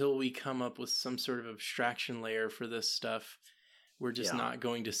until we come up with some sort of abstraction layer for this stuff, we're just not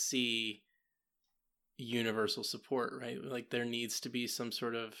going to see universal support, right? Like there needs to be some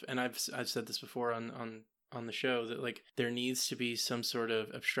sort of, and I've said this before on the show, that like there needs to be some sort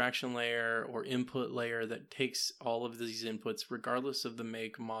of abstraction layer or input layer that takes all of these inputs, regardless of the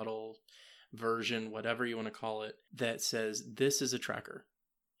make, model, version, whatever you want to call it, that says this is a tracker.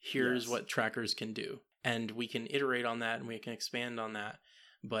 Here's what trackers can do. And we can iterate on that and we can expand on that.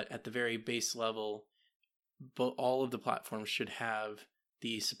 But at the very base level, all of the platforms should have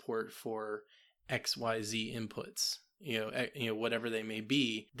the support for XYZ inputs. Whatever they may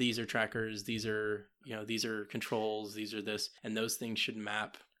be. These are trackers. These are controls. These are this, and those things should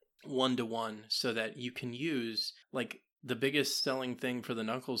map 1-to-1 so that you can use, like, the biggest selling thing for the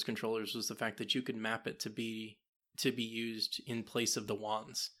Knuckles controllers was the fact that you could map it to be used in place of the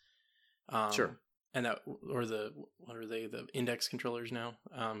wands. Sure. And that, or what are they, the index controllers now?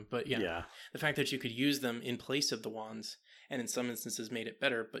 But the fact that you could use them in place of the wands, and in some instances made it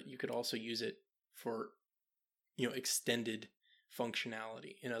better, but you could also use it for, extended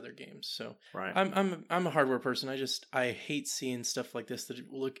functionality in other games. So I'm a hardware person. I hate seeing stuff like this that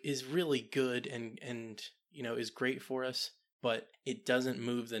is really good and is great for us, but it doesn't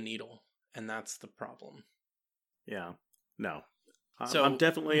move the needle, and that's the problem. Yeah. No. So I'm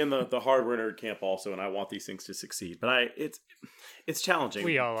definitely in the hardware nerd camp also, and I want these things to succeed. But it's challenging.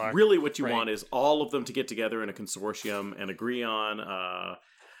 We all are. Really, what you want is all of them to get together in a consortium and agree on a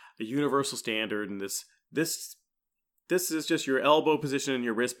universal standard. And this is just your elbow position and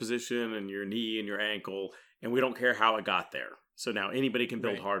your wrist position and your knee and your ankle, and we don't care how it got there. So now anybody can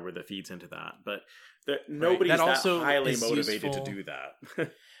build hardware that feeds into that, but nobody's that highly motivated to do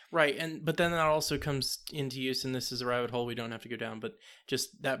that. Right, but then that also comes into use, and this is a rabbit hole we don't have to go down, but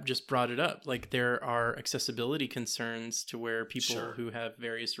that just brought it up. Like, there are accessibility concerns to where people who have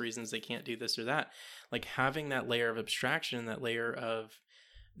various reasons they can't do this or that, like having that layer of abstraction,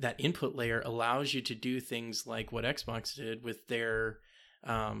 that input layer allows you to do things like what Xbox did with their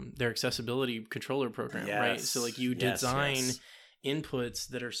accessibility controller program, right? So like you design inputs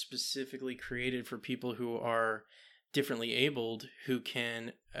that are specifically created for people who are differently abled, who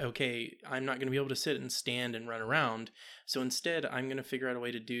can, I'm not going to be able to sit and stand and run around. So instead, I'm going to figure out a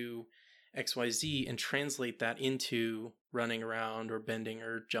way to do XYZ and translate that into running around or bending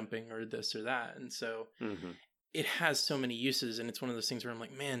or jumping or this or that. And so it has so many uses. And it's one of those things where I'm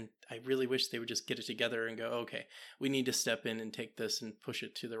like, man, I really wish they would just get it together and go, okay, we need to step in and take this and push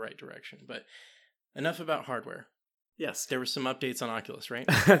it to the right direction. But enough about hardware. Yes. There were some updates on Oculus, right?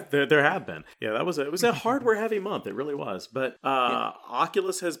 there have been. Yeah, it was a hardware heavy month. It really was. But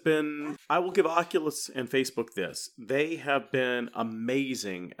Oculus has been, I will give Oculus and Facebook this. They have been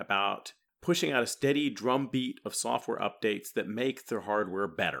amazing about pushing out a steady drumbeat of software updates that make their hardware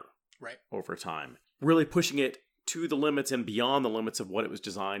better over time. Really pushing it to the limits and beyond the limits of what it was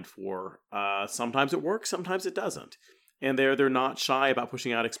designed for. Sometimes it works, sometimes it doesn't. And they're not shy about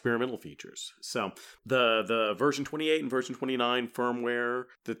pushing out experimental features. So the version 28 and version 29 firmware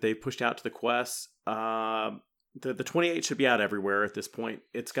that they pushed out to the Quest, the 28 should be out everywhere at this point.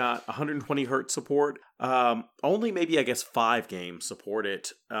 It's got 120 hertz support. Only maybe, I guess, 5 games support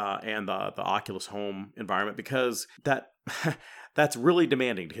it, and the Oculus Home environment, because that's really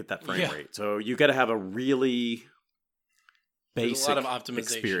demanding to hit that frame rate. So you got to have a really basic a lot of optimization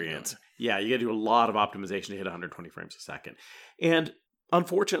experience. Yeah, you got to do a lot of optimization to hit 120 frames a second. And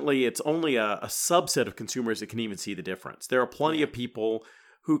unfortunately, it's only a subset of consumers that can even see the difference. There are plenty of people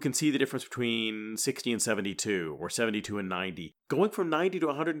who can see the difference between 60 and 72 or 72 and 90. Going from 90 to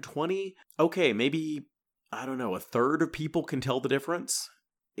 120, okay, maybe I don't know, a third of people can tell the difference.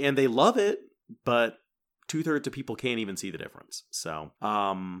 And they love it, but 2/3 of people can't even see the difference. So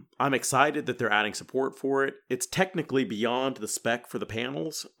I'm excited that they're adding support for it. It's technically beyond the spec for the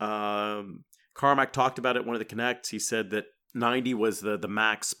panels. Carmack talked about it in one of the Connects. He said that 90 was the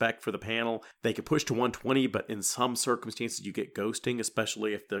max spec for the panel. They could push to 120, but in some circumstances you get ghosting,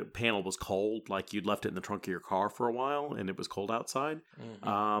 especially if the panel was cold, like you'd left it in the trunk of your car for a while and it was cold outside.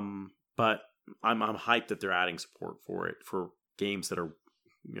 Mm-hmm. But I'm hyped that they're adding support for it for games that are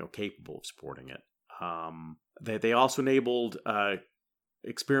capable of supporting it. They also enabled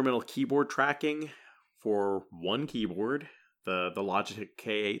experimental keyboard tracking for one keyboard, the Logitech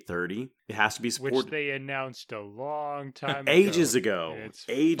K830. It has to be supported. Which they announced a long time ago. Ages ago. It's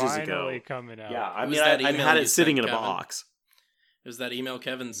ages finally ago. coming out. Yeah, I It was mean, that I've email had you it sitting in sent, a Kevin. box. It was that email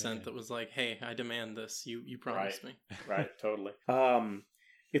Kevin sent that was like, "Hey, I demand this. You promised me." Right, totally.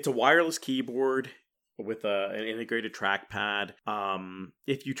 It's a wireless keyboard with an integrated trackpad.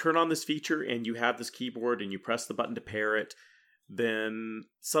 If you turn on this feature and you have this keyboard and you press the button to pair it, then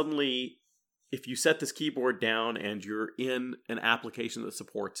suddenly, if you set this keyboard down and you're in an application that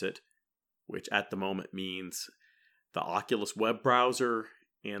supports it, which at the moment means the Oculus web browser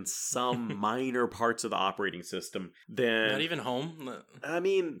and some minor parts of the operating system, then... Not even Home? I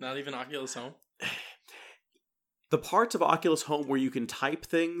mean... Not even Oculus Home? The parts of Oculus Home where you can type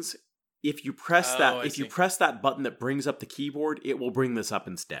things, if you press you press that button that brings up the keyboard, it will bring this up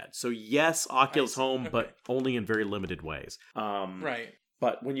instead. So yes, Oculus Home, but only in very limited ways. Right.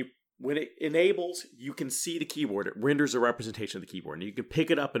 But when it enables, you can see the keyboard. It renders a representation of the keyboard, and you can pick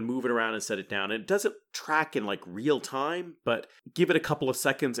it up and move it around and set it down. And it doesn't track in like real time, but give it a couple of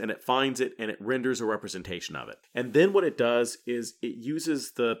seconds and it finds it and it renders a representation of it. And then what it does is it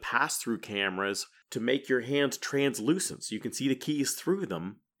uses the pass-through cameras to make your hands translucent, so you can see the keys through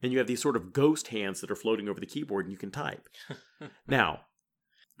them, and you have these sort of ghost hands that are floating over the keyboard and you can type. Now,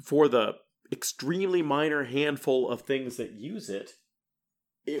 for the extremely minor handful of things that use it,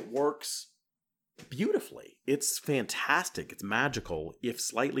 it works beautifully. It's fantastic. It's magical, if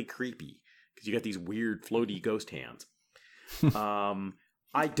slightly creepy, because you got these weird floaty ghost hands.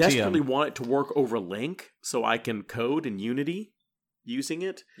 I desperately want it to work over Link so I can code in Unity using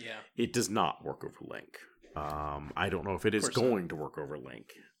it. Yeah. It does not work over Link. I don't know if it is going to work over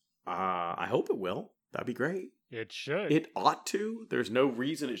Link. I hope it will. That'd be great. It should. It ought to. There's no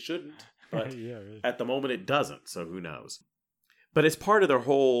reason it shouldn't. But Yeah, really. at the moment it doesn't, so who knows. But it's part of their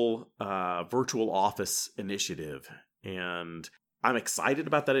whole virtual office initiative. And I'm excited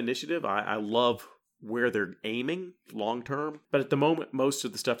about that initiative. I love where they're aiming long term. But at the moment, most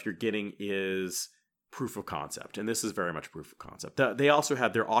of the stuff you're getting is proof of concept. And this is very much proof of concept. They also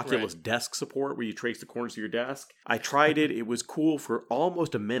have their Oculus desk support where you trace the corners of your desk. I tried it. It was cool for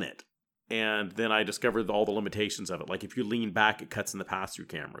almost a minute. And then I discovered all the limitations of it. Like if you lean back, it cuts in the pass-through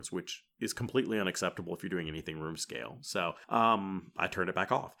cameras, which is completely unacceptable if you're doing anything room scale. So I turned it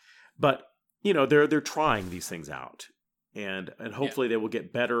back off. But, they're trying these things out. And hopefully they will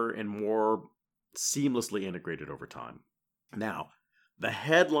get better and more seamlessly integrated over time. Now, the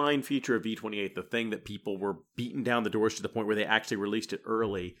headline feature of V28, the thing that people were beating down the doors to the point where they actually released it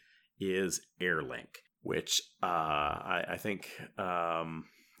early, is AirLink, which I think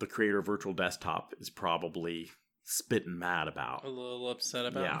the creator of Virtual Desktop is probably spitting mad about. A little upset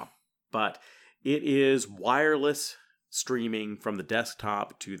about. Yeah, but it is wireless streaming from the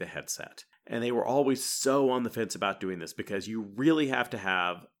desktop to the headset. And they were always so on the fence about doing this because you really have to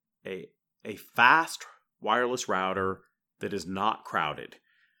have a fast wireless router that is not crowded.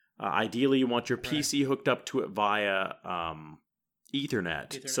 Ideally, you want your PC hooked up to it via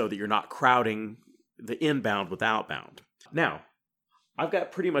Ethernet so that you're not crowding the inbound with outbound. Now, I've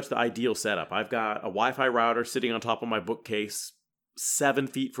got pretty much the ideal setup. I've got a Wi-Fi router sitting on top of my bookcase 7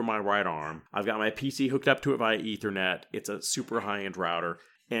 feet from my right arm. I've got my PC hooked up to it via Ethernet. It's a super high-end router,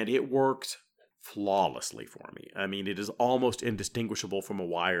 and it works flawlessly for me. I mean, it is almost indistinguishable from a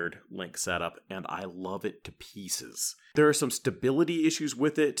wired link setup, and I love it to pieces. There are some stability issues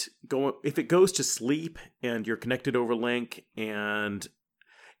with it. If it goes to sleep and you're connected over link, and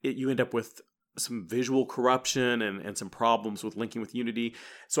you end up with some visual corruption and some problems with linking with Unity.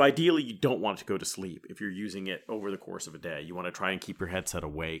 So ideally, you don't want it to go to sleep if you're using it over the course of a day. You want to try and keep your headset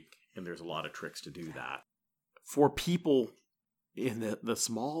awake, and there's a lot of tricks to do that. For people in the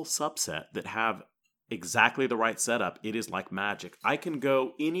small subset that have exactly the right setup, it is like magic. I can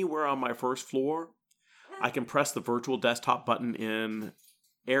go anywhere on my first floor. I can press the virtual desktop button in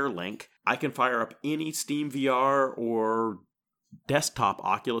AirLink. I can fire up any Steam VR or desktop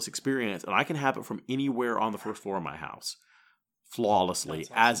Oculus experience, and I can have it from anywhere on the first floor of my house flawlessly,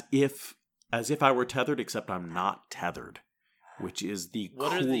 as if as if I were tethered, except I'm not tethered, which is the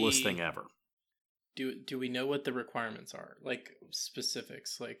What are coolest the- thing ever. Do we know what the requirements are? Like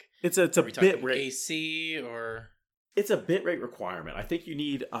specifics? Like It's a are we talking bit rate. AC or It's a bitrate requirement. I think you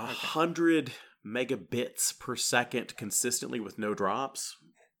need 100 megabits per second consistently with no drops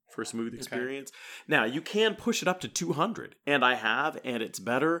for a smooth experience. Now, you can push it up to 200, and I have, and it's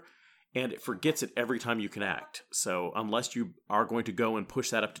better, and it forgets it every time you connect. So unless you are going to go and push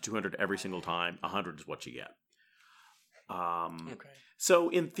that up to 200 every single time, 100 is what you get. okay. So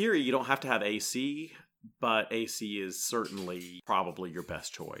in theory, you don't have to have AC, but AC is certainly probably your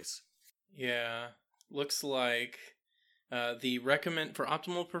best choice. Yeah, looks like the recommend for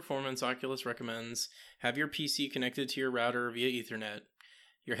optimal performance. Oculus recommends have your PC connected to your router via Ethernet.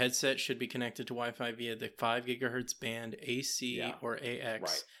 Your headset should be connected to Wi-Fi via the 5 gigahertz band AC or AX,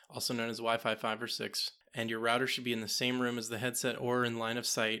 Right. also known as Wi-Fi 5 or 6. And your router should be in the same room as the headset or in line of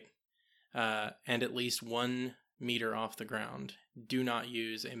sight, and at least 1 meter off the ground. Do not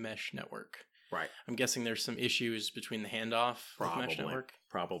use a mesh network. Right. I'm guessing there's some issues between the handoff with mesh network.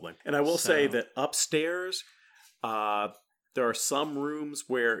 Probably. And I will say So- that upstairs, there are some rooms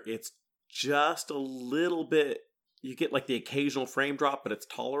where it's just a little bit, you get like the occasional frame drop, but it's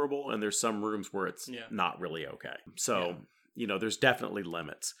tolerable. And there's some rooms where it's not really okay. So, there's definitely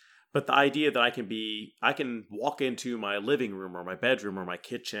limits. But the idea that I can walk into my living room or my bedroom or my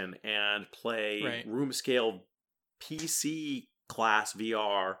kitchen and play room scale PC class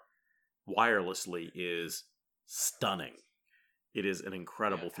VR wirelessly is stunning. It is an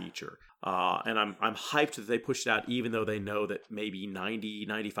incredible feature. And I'm hyped that they pushed it out, even though they know that maybe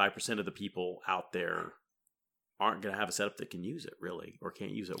 95% of the people out there aren't going to have a setup that can use it, really, or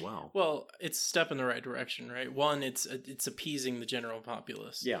can't use it well. Well, it's a step in the right direction, right? One, it's appeasing the general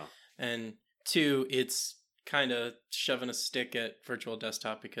populace. Yeah. And two, it's kind of shoving a stick at virtual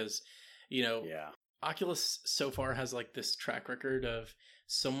desktop because, Oculus so far has like this track record of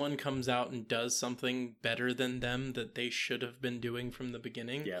someone comes out and does something better than them that they should have been doing from the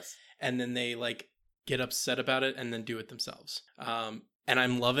beginning. Yes. And then they like get upset about it and then do it themselves. And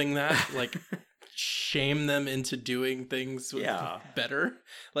I'm loving that. Like, shame them into doing things better.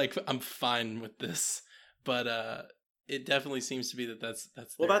 Like, I'm fine with this, but it definitely seems to be that's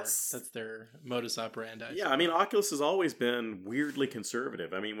their modus operandi. Yeah, I mean, Oculus has always been weirdly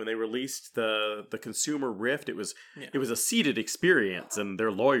conservative. I mean, when they released the consumer Rift, it was a seated experience, and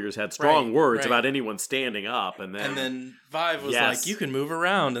their lawyers had strong words about anyone standing up. And then Vive was like, you can move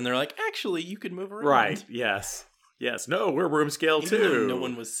around, and they're like, actually, you can move around. Right? Yes. No, we're room scale Even too. though no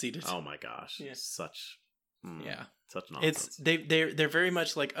one was seated. Oh my gosh! Such nonsense. They're very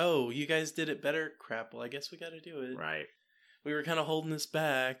much like, oh, you guys did it better. Crap. Well, I guess we got to do it. Right. We were kind of holding this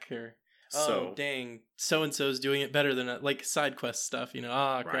back, or dang, so and so's doing it better than like side quest stuff.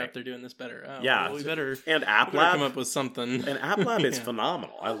 Crap, they're doing this better. Oh, well, we better App we Lab come up with something. And App Lab is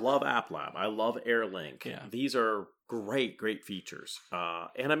phenomenal. I love App Lab. I love AirLink. Yeah. These are great features.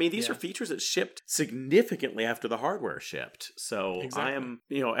 And I mean, these are features that shipped significantly after the hardware shipped. So I am,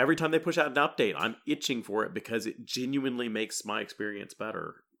 every time they push out an update, I'm itching for it because it genuinely makes my experience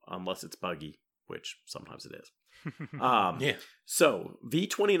better, unless it's buggy, which sometimes it is. So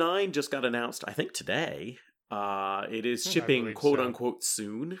V29 just got announced, I think today. It is shipping quote unquote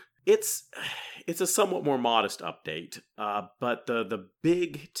soon. It's a somewhat more modest update, but the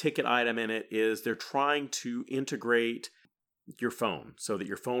big ticket item in it is they're trying to integrate your phone so that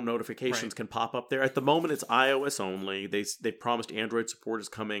your phone notifications can pop up there. At the moment, it's iOS only. They promised Android support is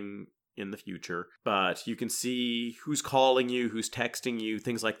coming in the future, but you can see who's calling you, who's texting you,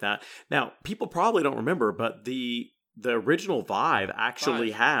 things like that. Now, people probably don't remember, but the original Vive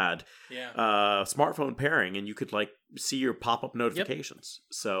actually had smartphone pairing, and you could like see your pop-up notifications.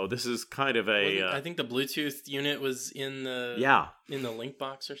 So this is kind of I think the Bluetooth unit was in the link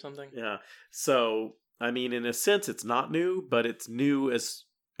box or something. Yeah. So I mean, in a sense, it's not new, but it's new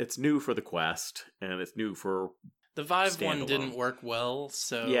for the Quest, and it's new for the Vive one didn't work well.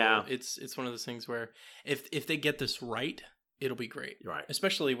 So it's one of those things where if they get this right, it'll be great. Right.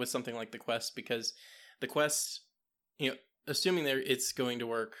 Especially with something like the Quest, because the Quest, assuming it's going to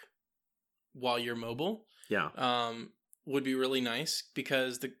work while you're mobile, would be really nice,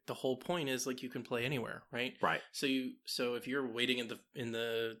 because the whole point is like you can play anywhere, right? Right. So if you're waiting in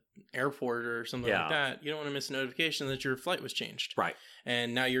the airport or something Yeah. like that, you don't want to miss a notification that your flight was changed. Right.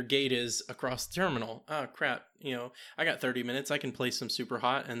 And now your gate is across the terminal. Oh, crap. I got 30 minutes. I can play some Super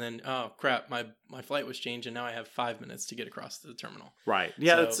Hot. And then, oh, crap, my flight was changed. And now I have 5 minutes to get across to the terminal. Right.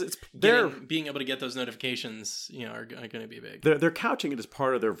 Yeah. So they're being able to get those notifications, are going to be big. they're couching it as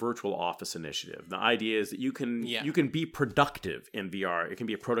part of their virtual office initiative. The idea is that you can be productive in VR. It can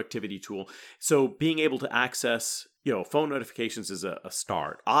be a productivity tool. So being able to access phone notifications is a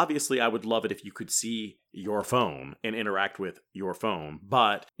start. Obviously, I would love it if you could see your phone and interact with your phone,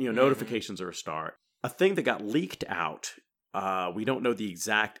 but notifications are a start. A thing that got leaked out, we don't know the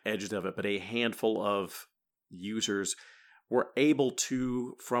exact edges of it, but a handful of users were able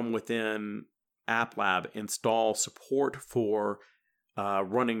to, from within App Lab, install support for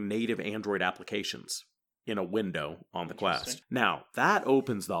running native Android applications in a window on the Quest. Now, that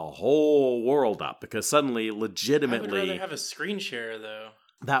opens the whole world up because suddenly, legitimately... I would rather have a screen share, though.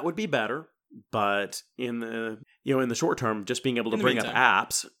 That would be better, but in the short term, just being able to bring up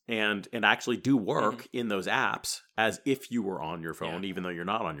apps and actually do work in those apps as if you were on your phone, even though you're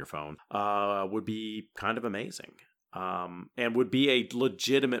not on your phone, would be kind of amazing. And would be a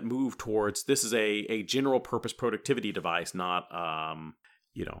legitimate move towards, this is a general purpose productivity device, not...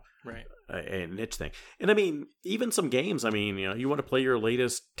 right. A niche thing. And I mean, even some games, you want to play your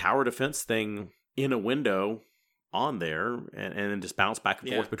latest tower defense thing in a window on there and then just bounce back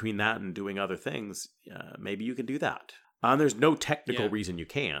and forth between that and doing other things. Maybe you can do that. There's no technical reason you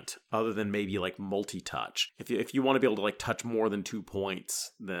can't, other than maybe like multi-touch. If you want to be able to like touch more than 2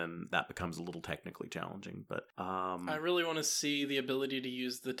 points, then that becomes a little technically challenging. But I really want to see the ability to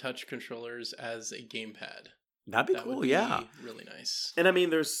use the touch controllers as a gamepad. That'd be cool, would be really nice. And I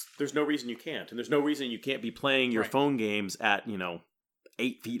mean, there's no reason you can't. And there's no reason you can't be playing your phone games at,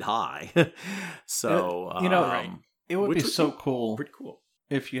 8 feet high. So, it would be so cool. Pretty cool.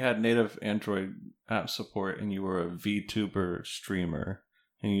 If you had native Android app support and you were a VTuber streamer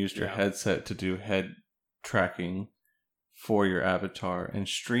and you used your headset to do head tracking for your avatar and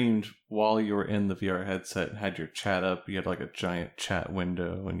streamed while you were in the VR headset and had your chat up. You had like a giant chat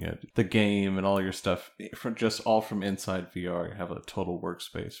window and you had the game and all your stuff from inside VR. You have a total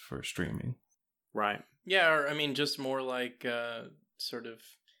workspace for streaming. Right. Yeah, or just more like sort of...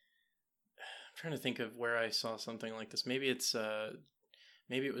 I'm trying to think of where I saw something like this. Maybe it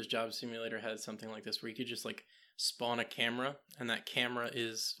was Job Simulator had something like this where you could just like spawn a camera and that camera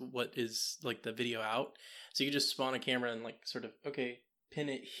is what is like the video out. So you could just spawn a camera and like sort of, okay, pin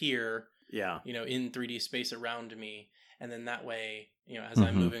it here, in 3D space around me. And then that way, as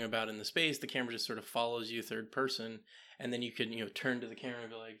I'm moving about in the space, the camera just sort of follows you third person. And then you can, turn to the camera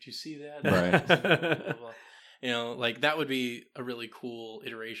and be like, do you see that? Right. Blah, blah, blah. Like that would be a really cool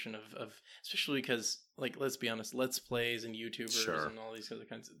iteration of especially because like, let's be honest, Let's Plays and YouTubers and all these other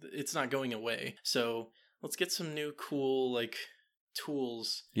kinds it's not going away. So let's get some new cool like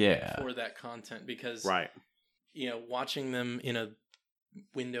tools for that content because watching them in a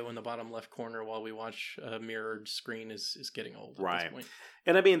window in the bottom left corner while we watch a mirrored screen is getting old at this point.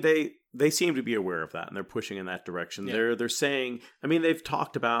 And I mean they seem to be aware of that and they're pushing in that direction. They're saying, they've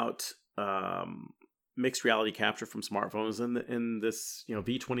talked about mixed reality capture from smartphones and this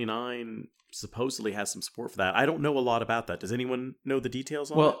V29 supposedly has some support for that. I don't know a lot about that. Does anyone know the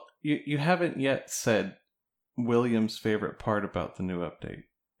details on it? Well, you haven't yet said William's favorite part about the new update,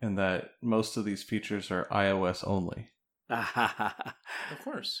 and that most of these features are iOS only. Of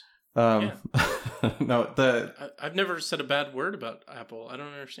course. No, I've never said a bad word about Apple. I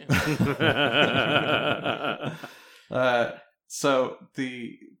don't understand. So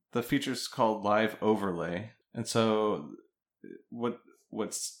the feature's called Live Overlay, and so what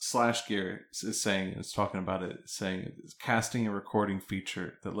Slash Gear is saying is talking about it, saying it's casting and recording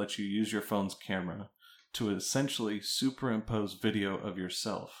feature that lets you use your phone's camera to essentially superimpose video of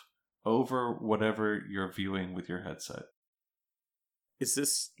yourself over whatever you're viewing with your headset. Is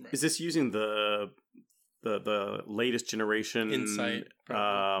this using the latest generation Insight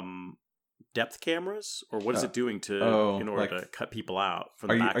depth cameras, or what is it doing in order to cut people out from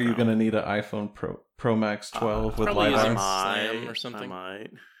the background? Are you going to need an iPhone Pro Max 12 with probably LiDAR? using Slam or something. I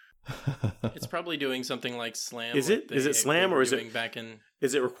might. It's probably doing something like Slam. Is it Slam or is it back in?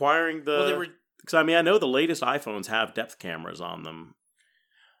 Is it requiring the? Well, because I know the latest iPhones have depth cameras on them.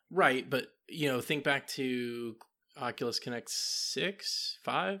 Right, but think back to Oculus Connect 6,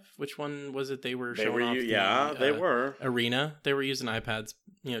 5. Which one was it? They were showing off. They were Arena. They were using iPads.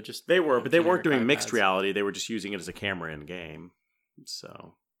 But they weren't doing iPads. mixed reality. They were just using it as a camera in game.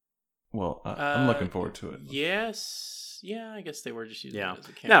 So Well, I'm looking forward to it. Yes. Yeah, I guess they were just using Yeah. it as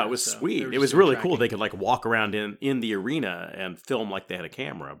a camera. No, it was so sweet. they were It was just really tracking. cool. They could like walk around in the arena and film like they had a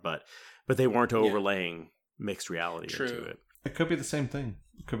camera, but they weren't overlaying mixed reality True. into it. It could be the same thing.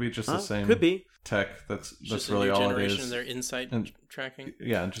 It could be just the same Could be. tech. That's Just really a new all it generation is. of their insight And- tracking.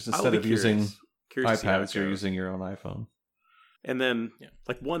 Yeah, just I'll instead be of using curious to see how it iPads, you're goes. using your own iPhone. And then Yeah.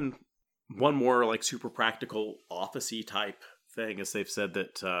 like one more like super practical office-y type thing is they've said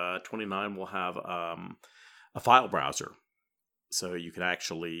that 29 will have a file browser. So you can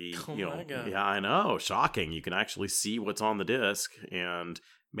actually, Oh my God. yeah, I know, shocking. You can actually see what's on the disk and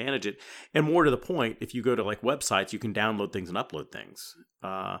manage it. And more to the point, if you go to like websites, you can download things and upload things,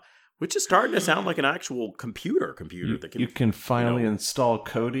 which is starting to sound like an actual computer that can. You can finally know. install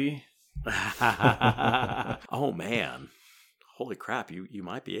Kodi. Oh man, holy crap! You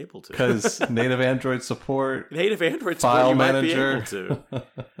might be able to Because native Android support, native Android support, file you manager. might be able to.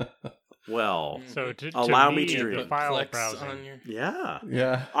 Well, So to Allow me, me to the dream. file Plex browsing. on your... yeah.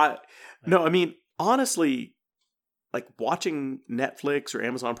 yeah. I mean, honestly, like watching Netflix or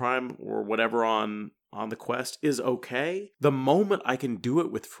Amazon Prime or whatever on the Quest is okay. The moment I can do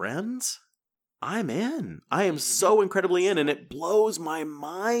it with friends, I'm in. I am so incredibly in, and it blows my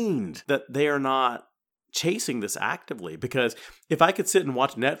mind that they are not chasing this actively. Because if I could sit and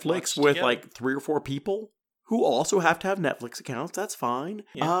watch Netflix Watch with together. like 3 or 4 people who also have to have Netflix accounts, that's fine.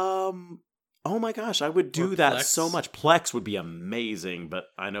 Yeah. Oh my gosh, I would do Or that Plex. so much. Plex would be amazing, but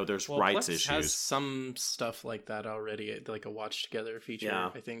I know there's Well, rights Plex issues. has some stuff like that already, like a watch together feature,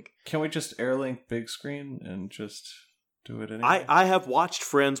 Yeah. I think. Can we just airlink big screen and just do it anyway? I have watched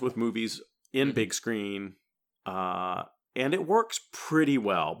Friends with movies in Mhm. big screen, and it works pretty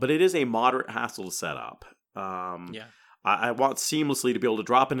well, but it is a moderate hassle to set up. Yeah. I want seamlessly to be able to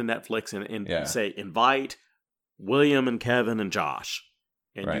drop into Netflix and Yeah. say, invite William and Kevin and Josh.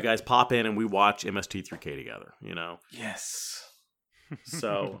 And you Right. guys pop in and we watch MST3K together, Yes.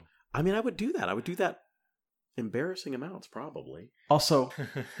 So, I mean, I would do that. I would do that embarrassing amounts, probably. Also,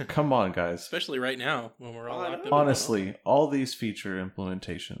 come on, guys. Especially right now when we're all I locked know. up. Honestly, all these feature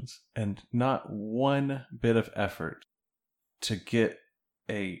implementations and not one bit of effort to get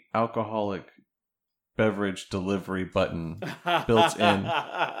a alcoholic beverage delivery button built in.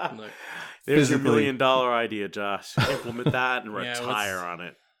 Look, There's your $1 Physically. million idea, Josh. Implement that and Yeah, retire on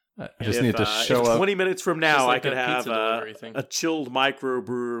it. I just If, need to show if up. 20 minutes from Just now, like I could that have pizza delivery thing. a chilled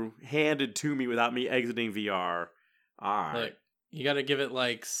microbrew handed to me without me exiting VR. All right. Look, you got to give it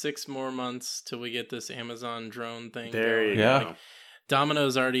like 6 more months till we get this Amazon drone thing. There you going. Yeah. go.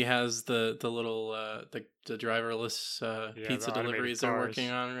 Domino's already has the little the driverless Yeah, pizza the automated deliveries they're cars.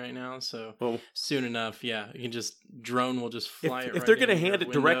 working on right now. So Well, soon enough, yeah, you can just drone will just fly it. if right they're gonna into your hand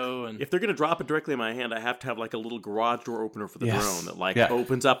it direct, window and if they're gonna drop it directly in my hand, I have to have like a little garage door opener for the Yes. drone that like Yeah.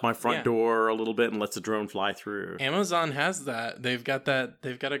 opens up my front Yeah. door a little bit and lets the drone fly through. Amazon has that. They've got that.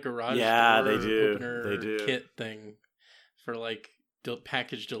 They've got a garage Yeah, door they do. opener They do. kit thing for like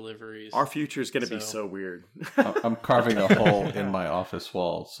package deliveries. Our future is gonna be So- so weird. I'm carving a hole in my office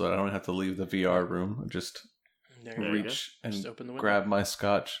wall so I don't have to leave the VR room. Just There There you you go. reach Just and open the window. grab my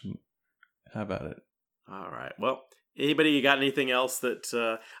scotch. And how about it? All right. Well, anybody you got anything else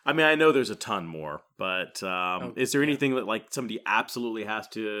that? I mean, I know there's a ton more, but is there yeah. anything that like somebody absolutely has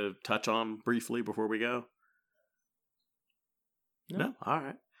to touch on briefly before we go? No. All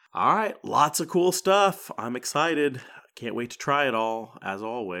right. All right. Lots of cool stuff. I'm excited. Can't wait to try it all, as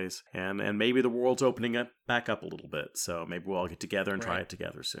always. And maybe the world's opening up back up a little bit, so maybe we'll all get together and try Right. it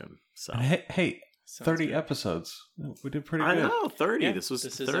together soon. So And hey, Sounds 30 good. episodes. We did pretty I good. know 30. Yeah, This was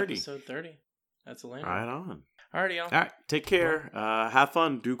is 30. episode 30. That's a land. Right on. Alrighty, y'all. All right. Take care. Have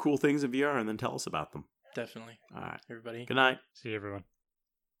fun. Do cool things in VR, and then tell us about them. Definitely. All right. Everybody. Good night. See you, everyone.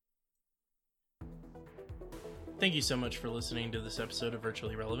 Thank you so much for listening to this episode of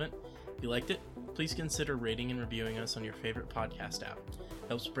Virtually Relevant. If you liked it, please consider rating and reviewing us on your favorite podcast app.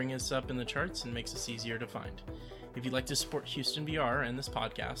 Helps bring us up in the charts and makes us easier to find. If you'd like to support Houston VR and this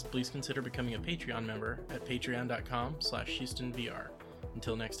podcast, please consider becoming a Patreon member at patreon.com/HoustonVR.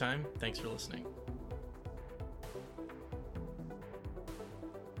 Until next time, thanks for listening.